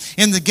skin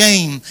in the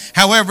game.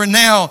 However,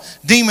 now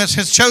Demas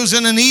has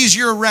chosen an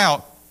easier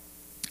route,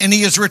 and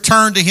he has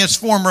returned to his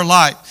former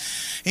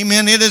life.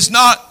 Amen. It is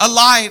not a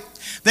life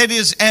that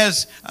is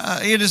as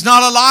harsh. It is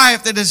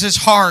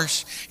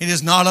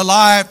not a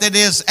life that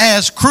is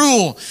as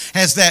cruel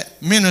as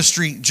that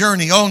ministry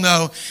journey. Oh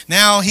no.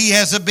 Now he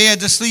has a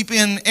bed to sleep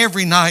in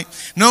every night.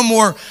 No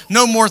more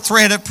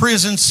threat of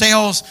prison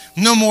cells.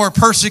 No more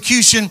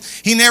persecution.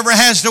 He never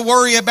has to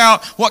worry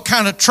about what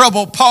kind of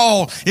trouble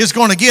Paul is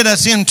going to get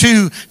us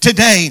into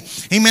today.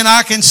 Amen.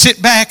 I can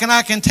sit back and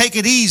I can take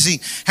it easy.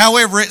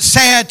 However, it's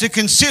sad to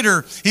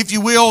consider, if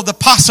you will, the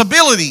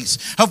possibilities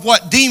of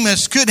what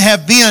Demas could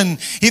have been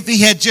if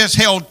he had just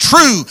held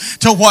true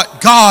to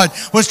what God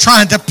was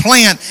trying to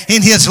plant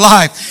in his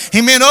life.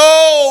 Amen.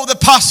 Oh, the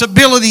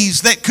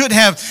possibilities that could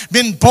have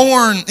been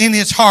born in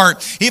his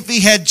heart if he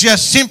had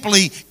just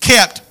simply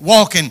kept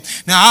walking.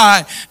 Now,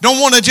 I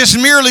don't want to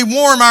just merely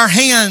warm our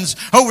hands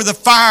over the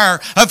fire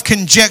of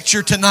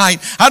conjecture tonight.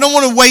 I don't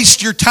want to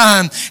waste your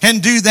time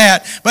and do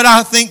that. But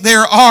I think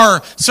there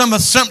are some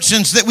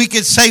assumptions that we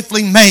could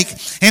safely make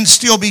and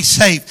still be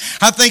safe.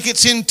 I think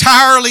it's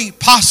entirely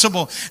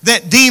possible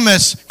that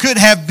Demas could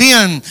have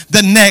been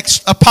the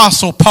next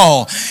Apostle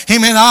Paul.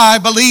 Amen. I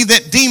believe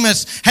that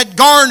Demas had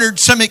garnered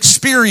some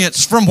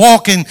experience from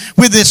walking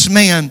with this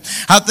man.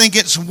 I think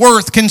it's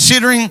worth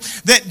considering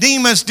that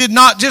Demas did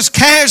not just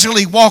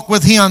casually walk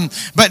with him,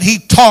 but he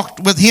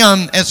talked with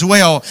him as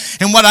well.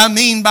 And what I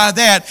mean by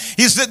that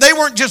is that they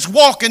weren't just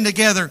walking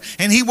together,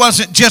 and he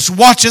wasn't just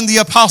watching the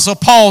Apostle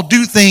Paul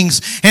do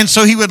things, and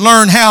so he would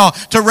learn how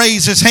to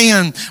raise his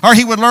hand, or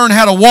he would learn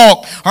how to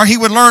walk, or he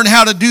would learn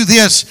how to do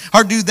this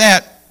or do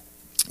that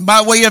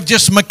by way of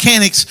just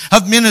mechanics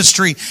of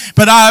ministry.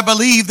 But I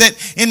believe that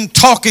in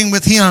talking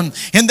with him,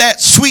 in that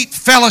sweet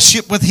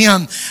fellowship with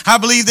him, I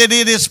believe that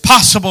it is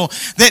possible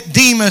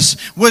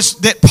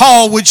that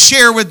Paul would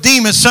share with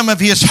Demas some of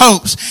his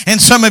hopes and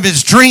some of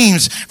his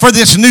dreams for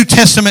this New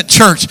Testament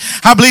church.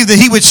 I believe that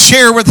he would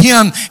share with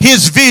him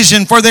his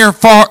vision for their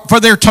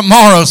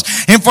tomorrows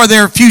and for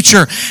their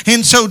future.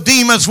 And so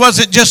Demas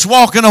wasn't just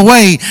walking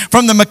away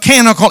from the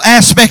mechanical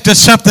aspect of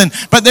something,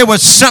 but there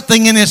was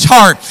something in his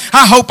heart.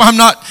 I hope I'm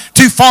not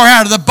too far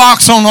out of the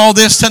box on all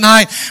this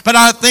tonight, but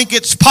I think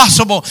it's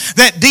possible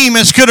that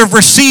Demas could have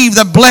received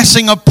the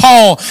blessing of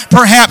Paul,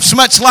 perhaps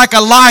much like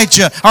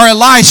Elijah or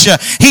Elisha.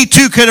 He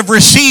too could have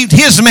received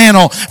his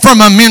mantle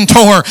from a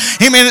mentor.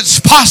 Amen. It's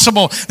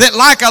possible that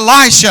like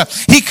Elisha,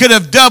 he could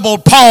have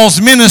doubled Paul's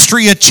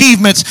ministry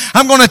achievements.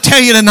 I'm going to tell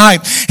you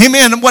tonight,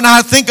 amen, when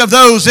I think of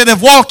those that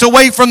have walked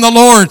away from the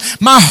Lord,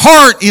 my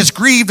heart is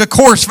grieved, of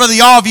course, for the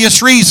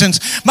obvious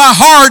reasons. My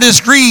heart is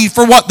grieved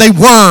for what they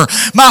were.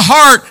 My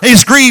heart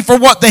is grieved for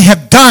what they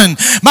have done.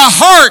 My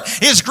heart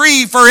is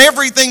grieved for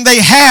everything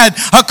they had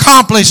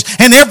accomplished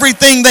and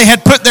everything they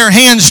had put their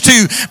hands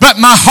to.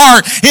 But my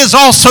heart is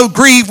also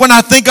grieved when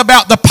I think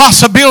about the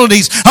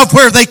possibilities of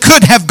where they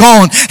could have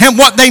gone and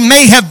what they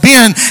may have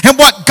been and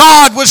what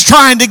God was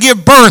trying to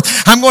give birth.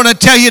 I'm going to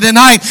tell you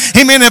tonight,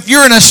 amen, if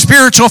you're in a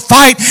spiritual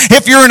fight,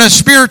 if you're in a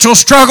spiritual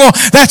struggle,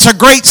 that's a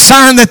great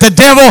sign that the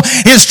devil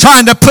is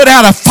trying to put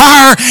out a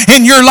fire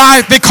in your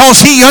life, because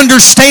he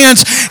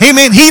understands,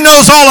 amen, he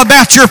knows all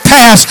about your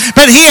past,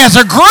 but he has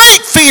a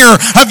great fear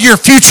of your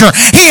future.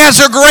 He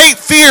has a great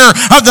fear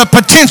of the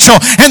potential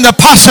and the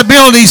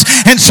possibilities.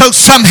 And so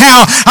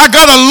somehow I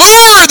got to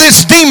lure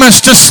this Demas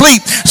to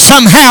sleep.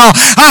 Somehow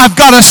I've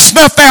got to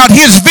snuff out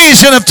his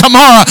vision of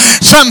tomorrow.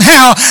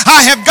 Somehow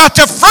I have got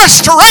to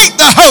frustrate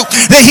the hope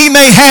that he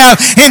may have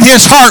in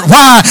his heart.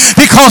 Why?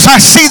 Because I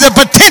see the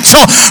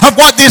potential of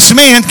what this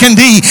man can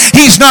be.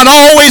 He's not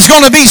always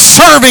going to be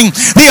serving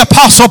the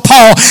Apostle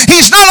Paul.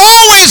 He's not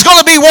always going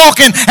to be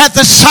walking at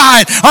the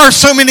side or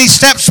so many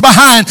steps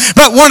behind.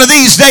 But one of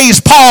these days,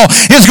 Paul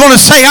is going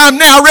to say, I'm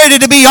now ready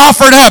to be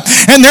offered up.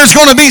 And there's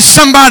going to be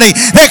somebody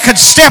that could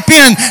step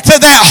in to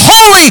that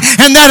holy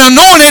and that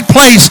anointed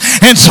place.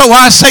 And so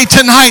I say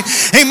tonight,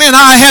 amen,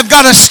 I have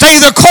got to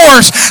stay the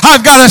course.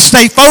 I've got to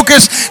stay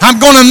focused. I'm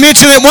going to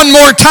mention it one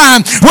more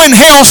time. When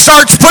hell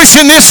starts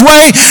pushing this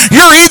way,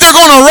 you're either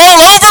going to roll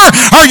over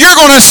or you're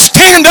going to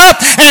stand up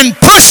and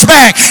push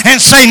back and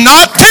say,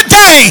 not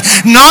today,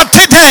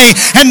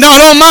 and not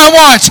on my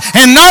watch,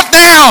 and not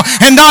now,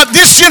 and not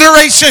this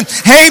generation.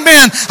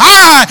 Amen.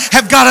 I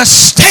have got to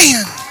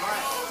stand.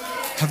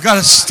 I've got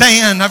to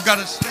stand. I've got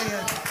to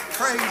stand.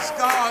 Praise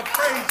God.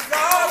 Praise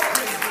God.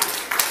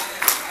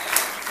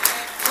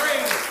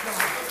 Praise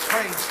God.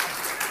 Praise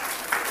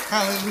God.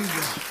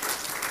 Hallelujah.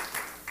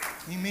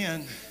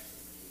 Amen.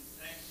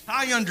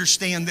 I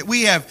understand that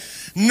we have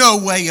no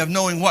way of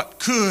knowing what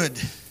could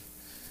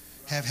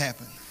have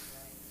happened.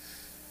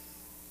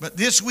 But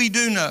this we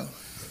do know,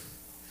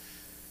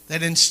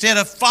 that instead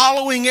of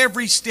following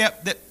every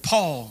step that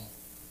Paul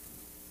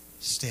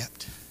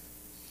stepped,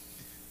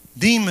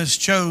 Demas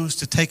chose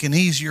to take an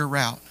easier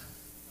route.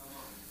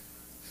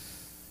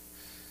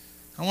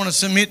 I want to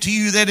submit to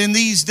you that in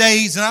these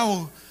days,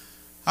 and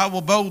I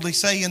will boldly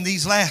say in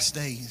these last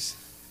days,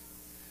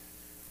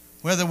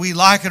 whether we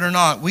like it or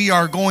not, we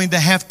are going to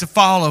have to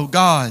follow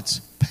God's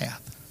path.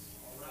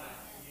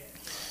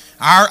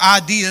 Our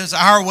ideas,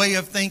 our way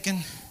of thinking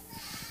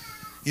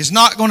is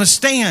not going to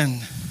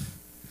stand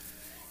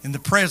in the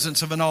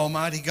presence of an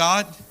almighty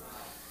God.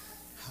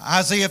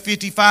 Isaiah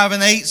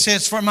 55:8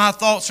 says, for my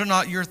thoughts are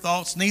not your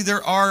thoughts,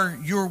 neither are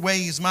your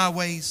ways my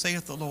ways,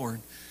 saith the Lord.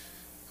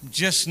 I'm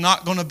just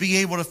not going to be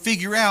able to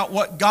figure out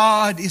what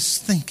God is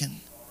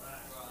thinking.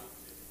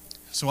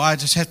 So I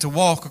just have to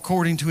walk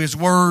according to His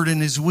word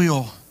and His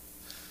will.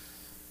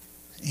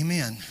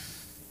 Amen.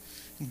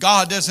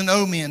 God doesn't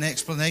owe me an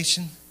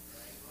explanation.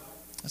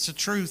 That's the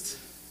truth.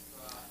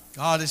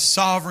 God is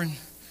sovereign.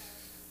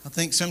 I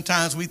think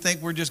sometimes we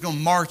think we're just going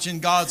to march in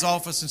God's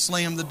office and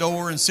slam the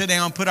door and sit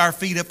down, put our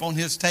feet up on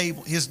His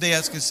table, His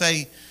desk, and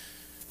say,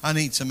 I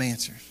need some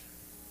answers.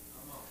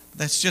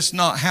 That's just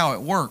not how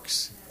it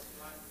works.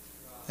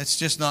 That's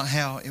just not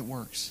how it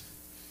works.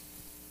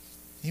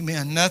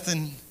 Amen.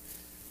 Nothing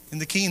in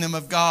the kingdom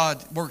of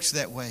God works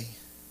that way.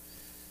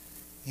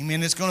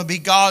 Amen. It's going to be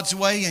God's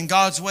way and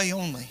God's way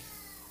only.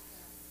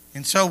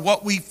 And so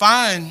what we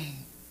find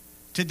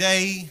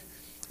today,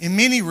 in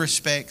many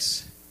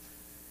respects,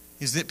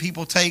 is that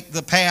people take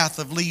the path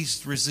of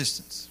least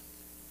resistance.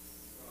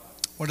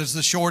 What is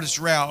the shortest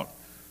route?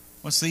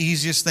 What's the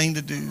easiest thing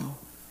to do?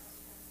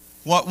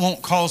 What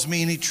won't cause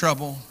me any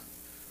trouble?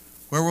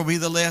 Where will be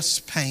the less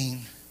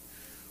pain?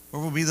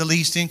 Where will be the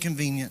least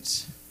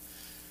inconvenience?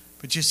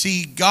 But you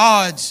see,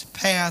 God's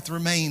path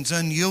remains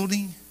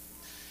unyielding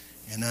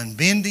and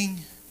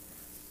unbending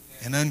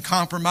and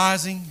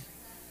uncompromising.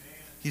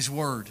 His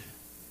Word.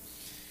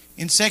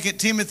 In 2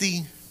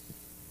 Timothy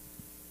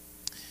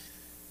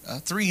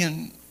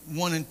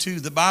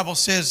 3:1-2, the Bible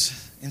says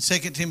in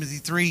 2 Timothy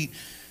 3,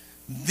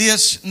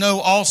 "This know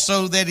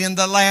also that in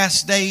the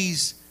last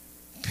days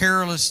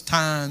perilous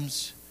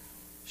times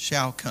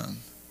shall come.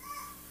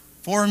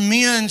 For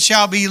men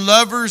shall be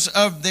lovers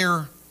of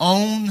their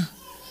own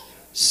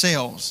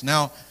selves."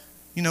 Now,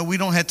 we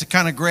don't have to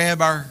kind of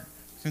grab our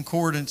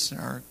concordance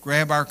or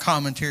grab our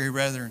commentary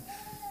rather and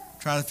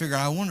try to figure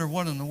out, I wonder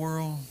what in the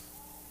world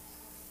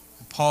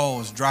Paul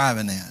was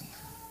driving at.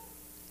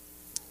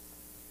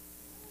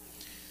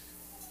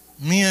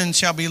 Men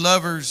shall be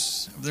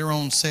lovers of their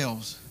own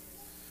selves.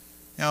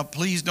 Now,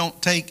 please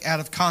don't take out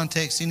of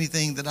context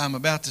anything that I'm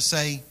about to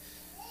say.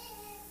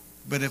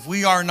 But if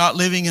we are not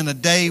living in a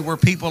day where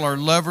people are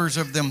lovers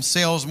of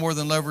themselves more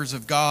than lovers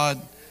of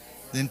God,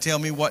 then tell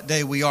me what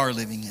day we are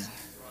living in.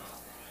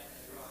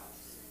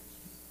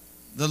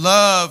 The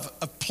love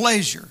of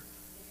pleasure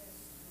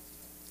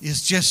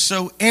is just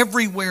so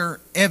everywhere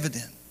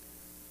evident.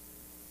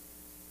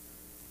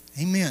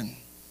 Amen.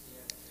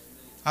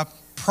 I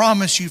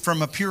promise you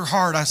from a pure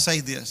heart, I say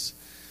this,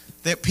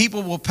 that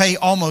people will pay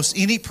almost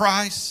any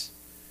price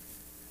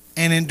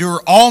and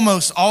endure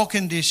almost all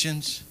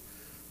conditions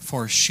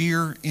for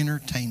sheer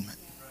entertainment.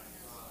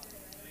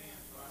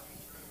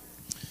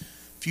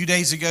 A few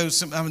days ago,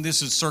 this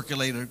has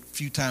circulated a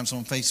few times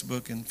on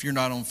Facebook, and if you're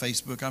not on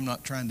Facebook, I'm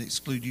not trying to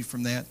exclude you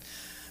from that.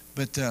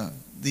 But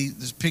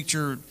this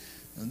picture,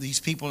 these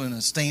people in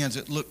the stands,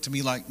 it looked to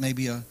me like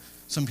maybe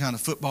some kind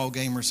of football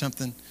game or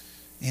something.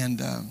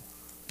 And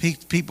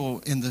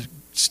people in the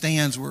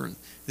stands were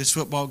this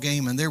football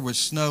game, and there was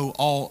snow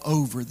all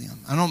over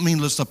them. I don't mean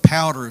just a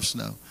powder of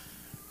snow.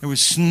 There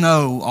was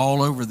snow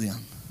all over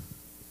them.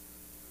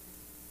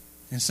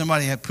 And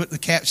somebody had put the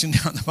caption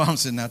down at the bottom and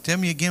said, "Now tell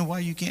me again why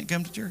you can't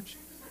come to church."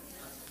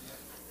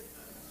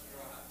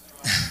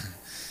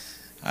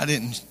 I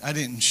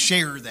didn't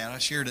share that. I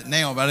shared it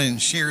now, but I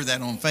didn't share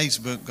that on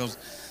Facebook because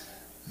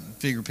I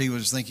figure people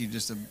just think you're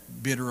just a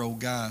bitter old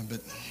guy.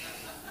 But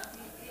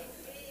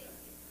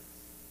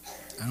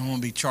I don't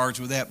want to be charged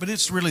with that. But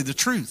it's really the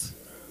truth.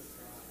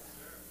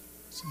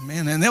 So,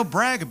 man, and they'll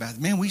brag about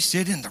it. Man, we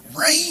sit in the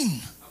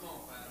rain.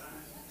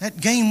 That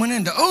game went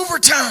into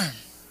overtime.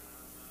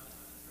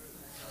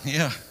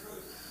 Yeah.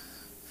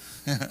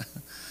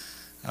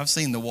 I've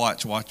seen the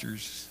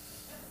watchers.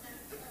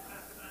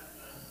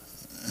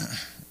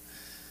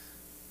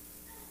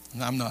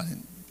 I'm not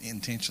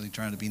intentionally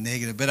trying to be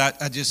negative, but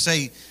I just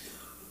say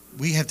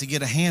we have to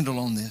get a handle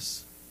on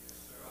this,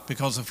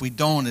 because if we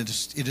don't, it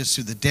is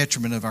to the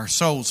detriment of our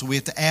souls. So we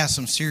have to ask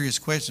some serious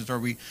questions. Are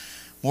we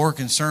more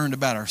concerned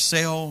about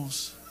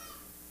ourselves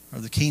or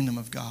the kingdom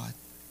of God?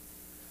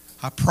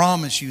 I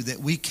promise you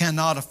that we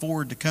cannot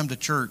afford to come to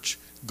church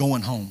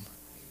going home.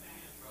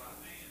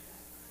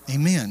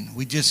 Amen.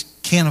 We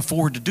just can't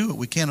afford to do it.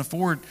 We can't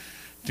afford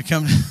to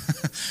come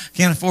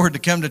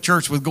to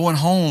church with going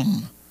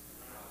home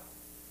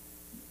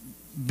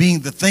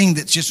being the thing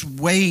that's just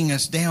weighing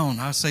us down.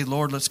 I say,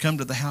 Lord, let's come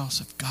to the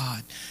house of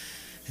God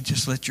and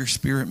just let your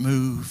Spirit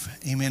move.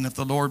 Amen. If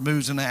the Lord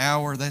moves in an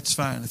hour, that's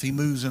fine. If He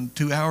moves in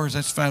 2 hours,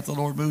 that's fine. If the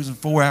Lord moves in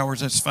 4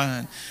 hours, that's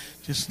fine.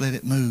 Just let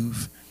it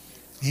move.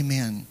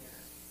 Amen.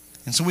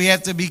 And so we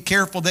have to be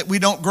careful that we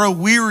don't grow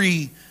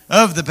weary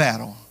of the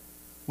battle.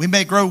 We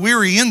may grow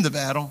weary in the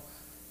battle,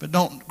 but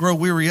don't grow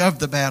weary of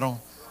the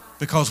battle,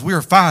 because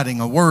we're fighting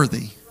a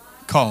worthy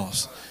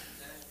cause.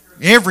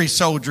 Every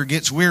soldier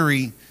gets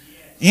weary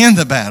in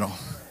the battle.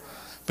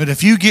 But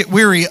if you get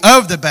weary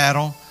of the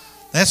battle,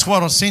 that's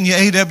what will send you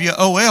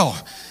AWOL.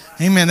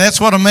 Amen.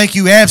 That's what will make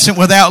you absent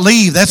without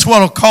leave. That's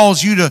what will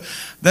cause you to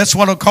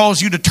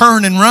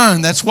turn and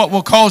run. That's what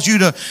will cause you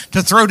to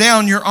throw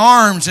down your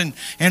arms and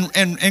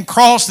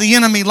cross the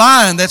enemy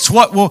line. That's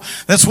what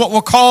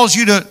will cause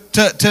you to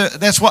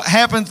that's what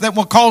happens, that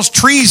will cause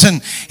treason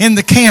in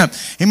the camp.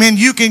 Amen.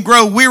 You can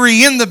grow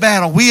weary in the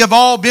battle. We have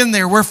all been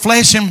there. We're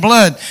flesh and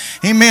blood.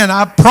 Amen.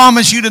 I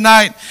promise you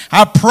tonight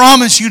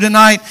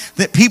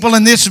that people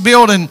in this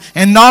building,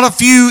 and not a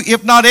few,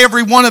 if not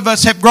every one of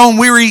us, have grown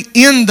weary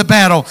in the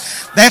battle.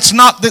 That's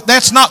not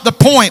the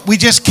point. We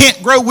just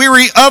can't grow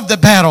weary of the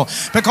battle,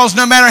 because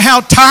no matter how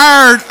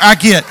tired I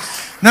get,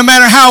 no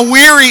matter how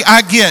weary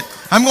I get,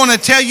 I'm going to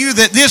tell you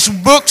that this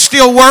book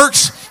still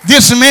works.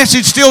 This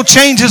message still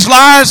changes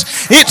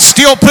lives. It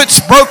still puts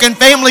broken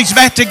families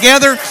back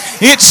together.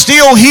 It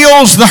still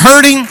heals the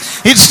hurting.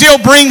 It still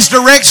brings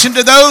direction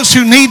to those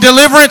who need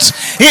deliverance.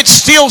 It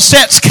still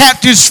sets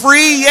captives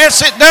free.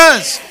 Yes, it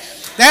does.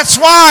 That's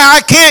why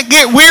I can't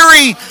get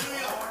weary.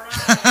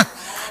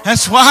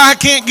 That's why I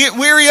can't get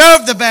weary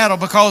of the battle,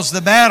 because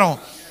the battle,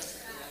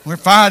 we're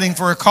fighting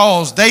for a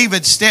cause.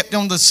 David stepped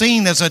on the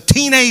scene as a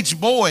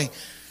teenage boy,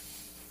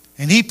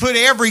 and he put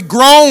every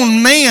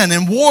grown man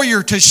and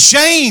warrior to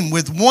shame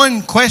with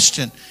one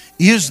question: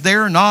 is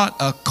there not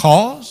a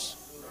cause?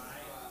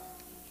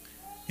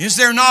 Is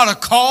there not a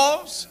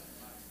cause?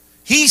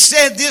 He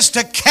said this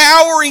to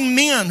cowering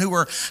men who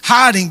were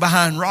hiding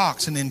behind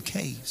rocks and in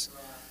caves.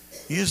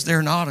 Is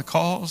there not a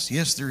cause?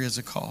 Yes, there is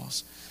a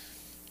cause.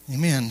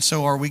 Amen.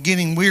 So are we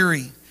getting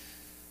weary?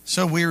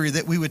 So weary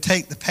that we would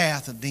take the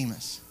path of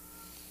Demas.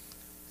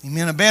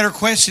 Amen. A better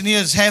question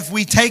is, have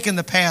we taken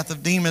the path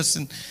of Demas,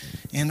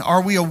 and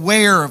are we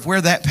aware of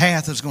where that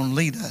path is going to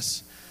lead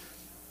us?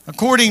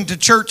 According to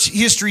church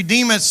history,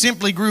 Demas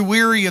simply grew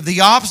weary of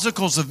the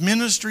obstacles of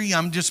ministry.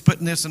 I'm just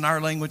putting this in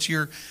our language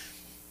here.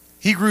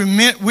 He grew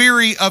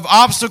weary of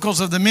obstacles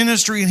of the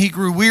ministry, and he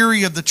grew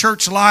weary of the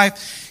church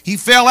life. He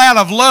fell out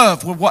of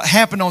love with what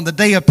happened on the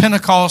day of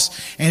Pentecost,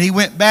 and he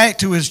went back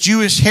to his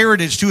Jewish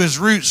heritage, to his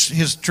roots,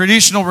 his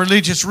traditional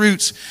religious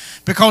roots.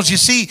 Because you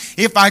see,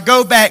 if I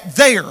go back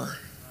there,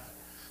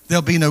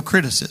 there'll be no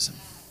criticism.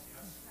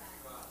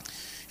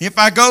 If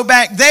I go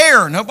back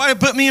there, nobody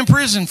put me in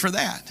prison for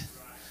that.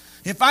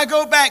 If I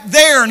go back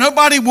there,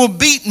 nobody will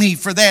beat me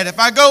for that. If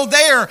I go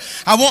there,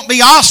 I won't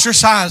be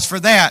ostracized for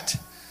that.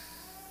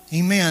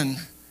 Amen.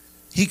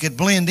 He could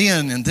blend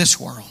in this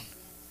world.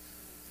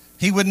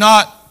 He would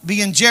not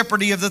be in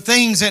jeopardy of the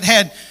things that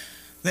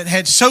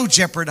had so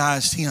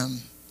jeopardized him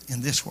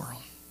in this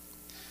world.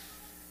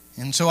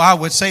 And so I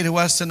would say to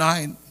us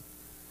tonight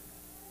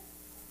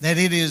that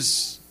it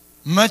is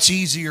much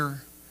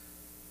easier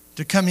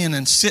to come in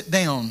and sit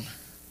down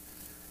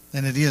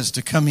than it is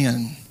to come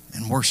in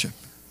and worship.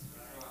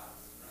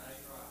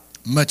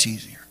 Much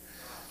easier.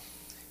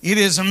 It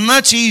is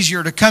much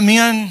easier to come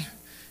in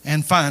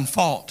and find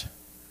fault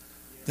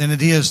than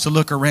it is to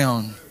look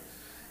around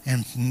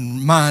and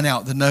mine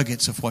out the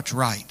nuggets of what's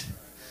right.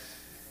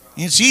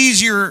 It's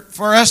easier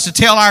for us to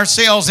tell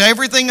ourselves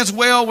everything is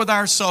well with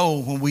our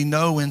soul when we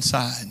know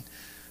inside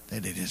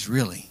that it is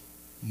really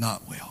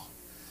not well.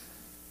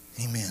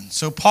 Amen.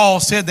 So Paul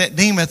said that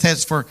Demas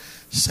has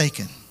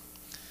forsaken.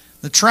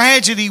 The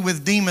tragedy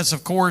with Demas,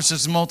 of course,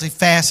 is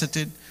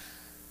multifaceted.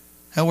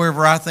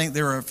 However, I think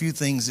there are a few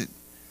things that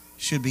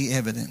should be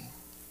evident.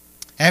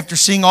 After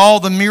seeing all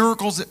the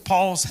miracles at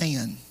Paul's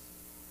hand,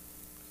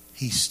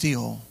 he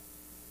still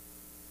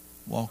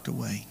walked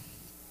away.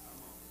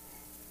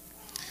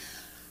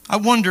 I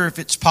wonder if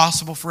it's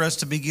possible for us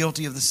to be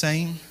guilty of the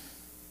same.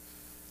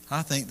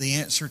 I think the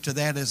answer to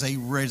that is a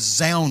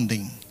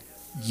resounding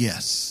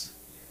yes.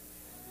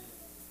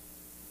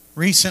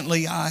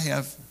 Recently, I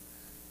have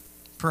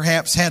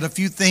perhaps had a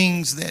few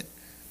things that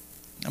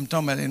I'm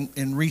talking about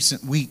in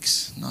recent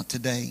weeks, not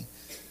today.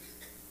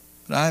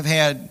 But I've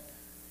had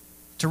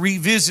to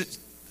revisit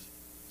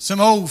some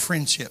old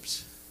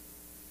friendships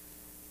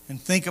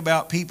and think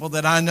about people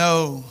that I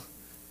know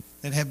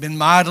that have been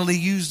mightily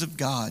used of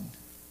God,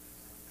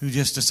 who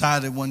just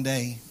decided one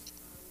day,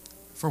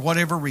 for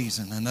whatever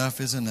reason, enough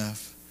is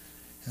enough,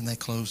 and they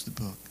closed the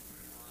book.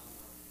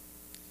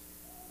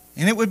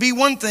 And it would be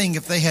one thing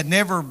if they had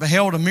never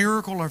beheld a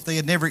miracle or if they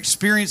had never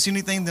experienced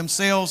anything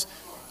themselves.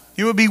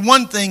 It would be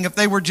one thing if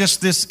they were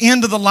just this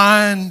end of the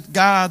line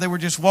guy, they were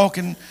just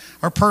walking,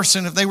 or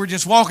person, if they were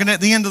just walking at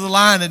the end of the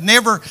line, had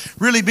never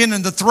really been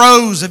in the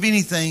throes of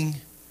anything.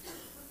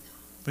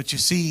 But you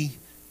see,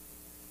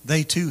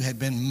 they too had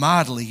been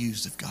mightily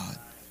used of God.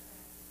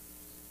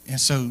 And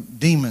so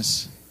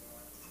Demas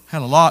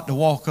had a lot to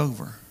walk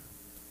over.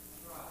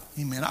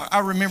 Amen. I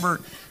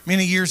remember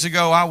many years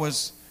ago,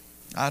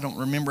 I don't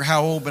remember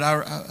how old, but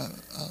a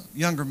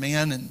younger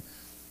man, and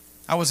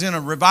I was in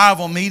a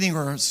revival meeting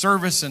or a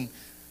service, and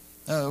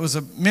it was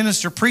a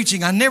minister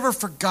preaching. I never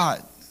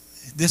forgot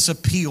this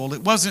appeal.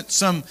 It wasn't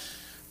some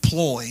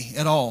ploy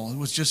at all. It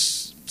was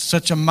just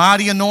such a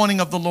mighty anointing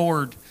of the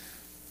Lord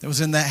that was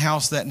in that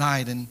house that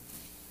night. And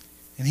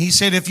he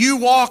said, if you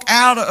walk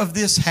out of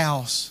this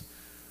house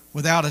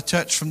without a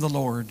touch from the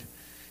Lord,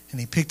 and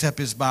he picked up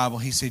his Bible,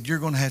 he said, you're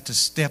going to have to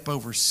step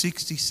over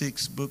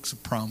 66 books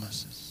of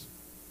promises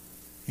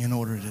in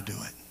order to do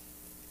it.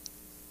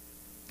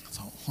 I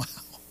thought,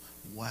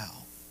 wow.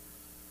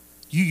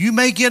 You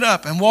may get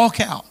up and walk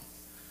out,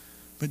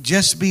 but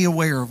just be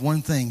aware of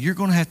one thing. You're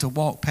going to have to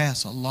walk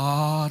past a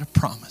lot of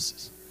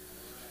promises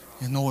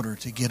in order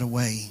to get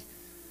away.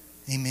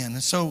 Amen.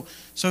 And so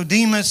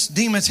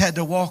Demas had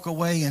to walk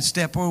away and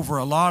step over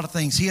a lot of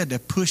things. He had to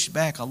push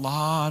back a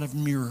lot of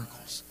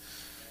miracles.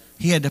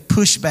 He had to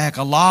push back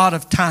a lot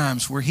of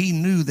times where he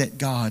knew that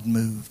God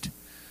moved,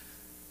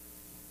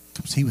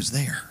 because he was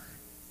there.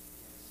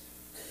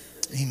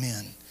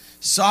 Amen.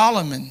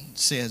 Solomon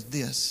says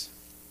this.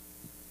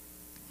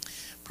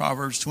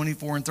 Proverbs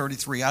 24 and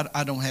 33.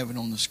 I don't have it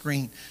on the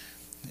screen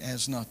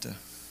as not to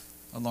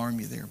alarm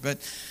you there. But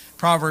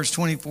Proverbs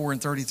 24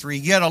 and 33.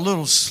 Yet a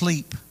little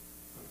sleep,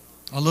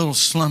 a little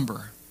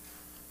slumber,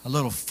 a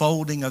little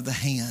folding of the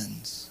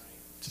hands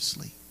to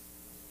sleep.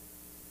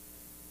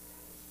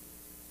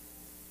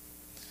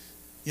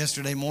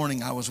 Yesterday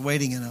morning I was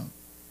waiting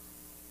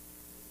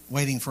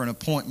for an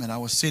appointment. I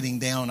was sitting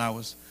down. I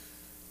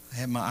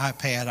had my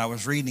iPad. I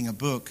was reading a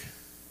book.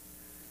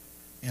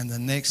 And the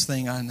next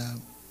thing I know,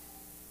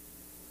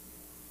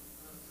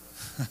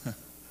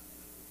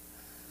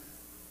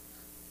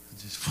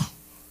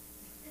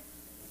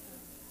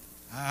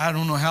 I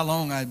don't know how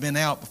long I'd been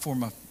out before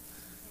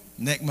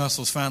Neck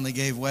muscles finally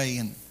gave way,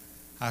 and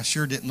I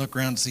sure didn't look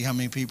around to see how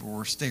many people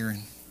were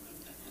staring.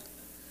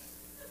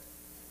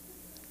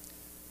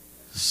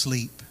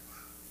 Sleep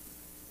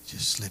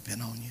just slip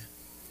in on you.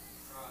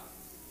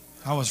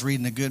 I was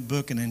reading a good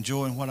book and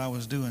enjoying what I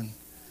was doing,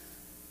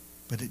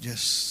 but it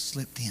just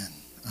slipped in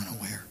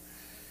unaware.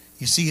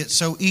 You see, it's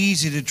so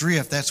easy to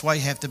drift. That's why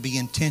you have to be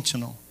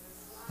intentional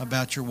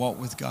about your walk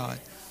with God.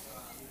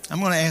 I'm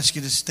going to ask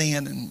you to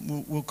stand,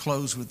 and we'll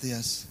close with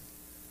this.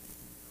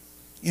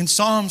 In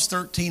Psalms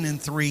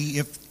 13:3,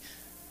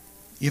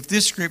 if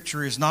this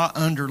scripture is not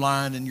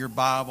underlined in your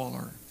Bible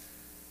or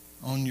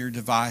on your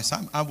device,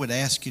 I would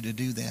ask you to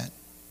do that.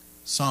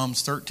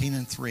 Psalms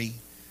 13:3.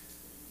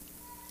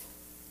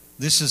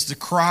 This is the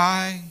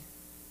cry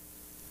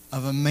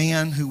of a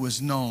man who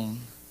was known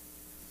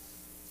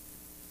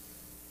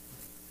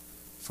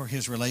for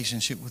his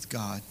relationship with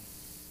God.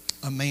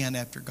 A man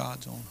after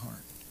God's own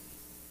heart.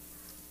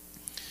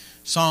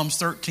 Psalms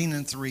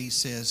 13:3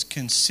 says,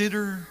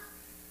 "Consider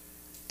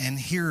and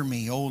hear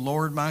me, O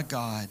Lord my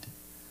God.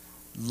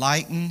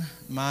 Lighten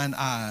mine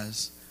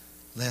eyes,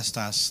 lest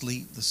I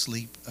sleep the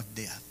sleep of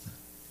death."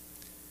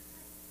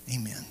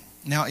 Amen.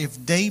 Now,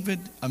 if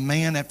David, a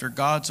man after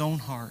God's own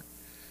heart,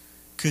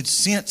 could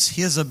sense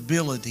his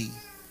ability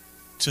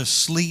to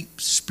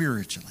sleep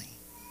spiritually,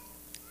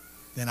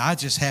 then I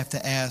just have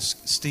to ask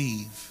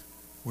Steve,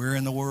 where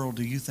in the world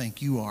do you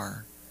think you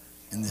are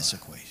in this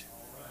equation?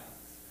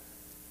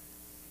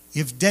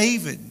 If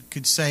David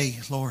could say,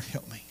 "Lord,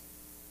 help me,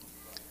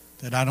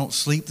 that I don't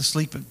sleep the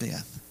sleep of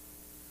death,"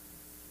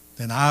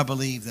 then I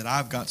believe that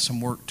I've got some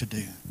work to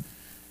do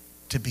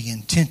to be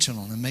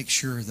intentional and make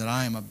sure that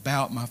I am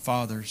about my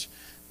Father's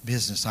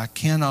business. I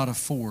cannot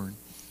afford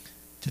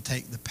to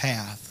take the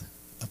path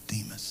of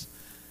Demas.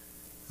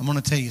 I'm going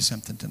to tell you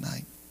something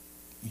tonight.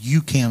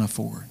 You can't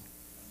afford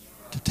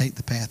to take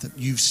the path of,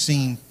 you've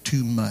seen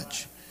too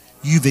much.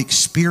 You've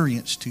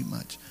experienced too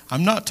much.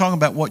 I'm not talking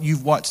about what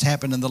you've watched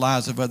happen in the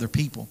lives of other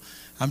people.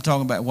 I'm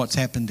talking about what's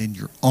happened in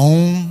your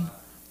own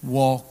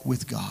walk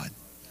with God.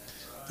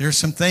 There's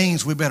some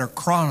things we better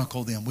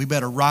chronicle them. We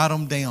better write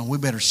them down. We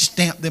better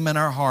stamp them in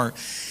our heart.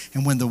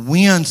 And when the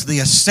winds, the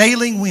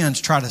assailing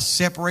winds, try to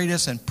separate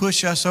us and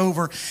push us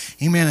over,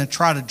 amen, and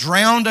try to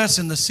drown us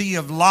in the sea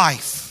of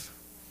life,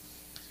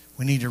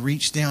 we need to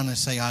reach down and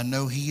say, "I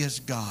know He is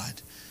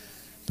God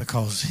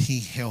because He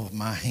held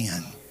my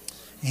hand."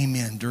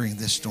 Amen, during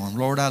this storm.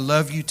 Lord, I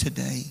love you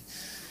today.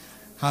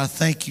 I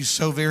thank you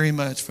so very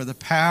much for the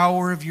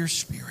power of your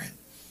Spirit,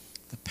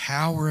 the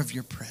power of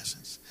your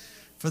presence,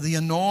 for the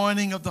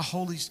anointing of the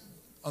Holy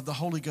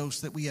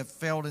Ghost that we have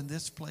felt in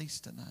this place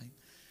tonight.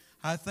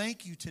 I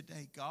thank you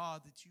today,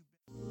 God, that you...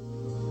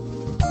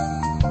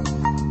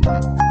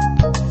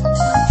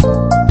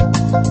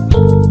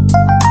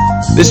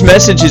 This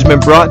message has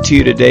been brought to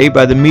you today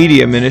by the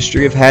media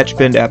ministry of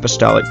Hatchbend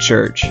Apostolic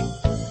Church.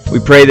 We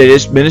pray that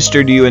it's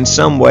ministered to you in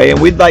some way, and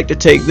we'd like to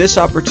take this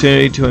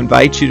opportunity to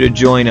invite you to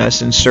join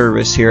us in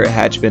service here at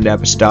Hatchbend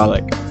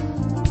Apostolic.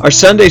 Our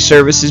Sunday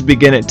services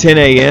begin at 10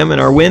 a.m. and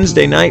our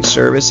Wednesday night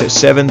service at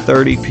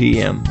 7:30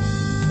 p.m.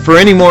 For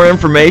any more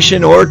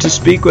information or to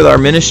speak with our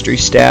ministry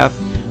staff,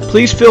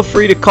 please feel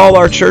free to call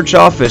our church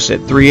office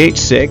at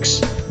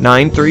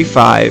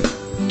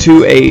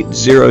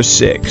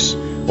 386-935-2806,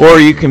 or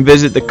you can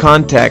visit the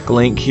contact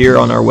link here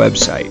on our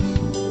website.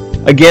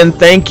 Again,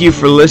 thank you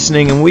for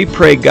listening, and we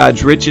pray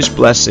God's richest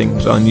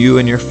blessings on you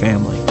and your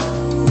family.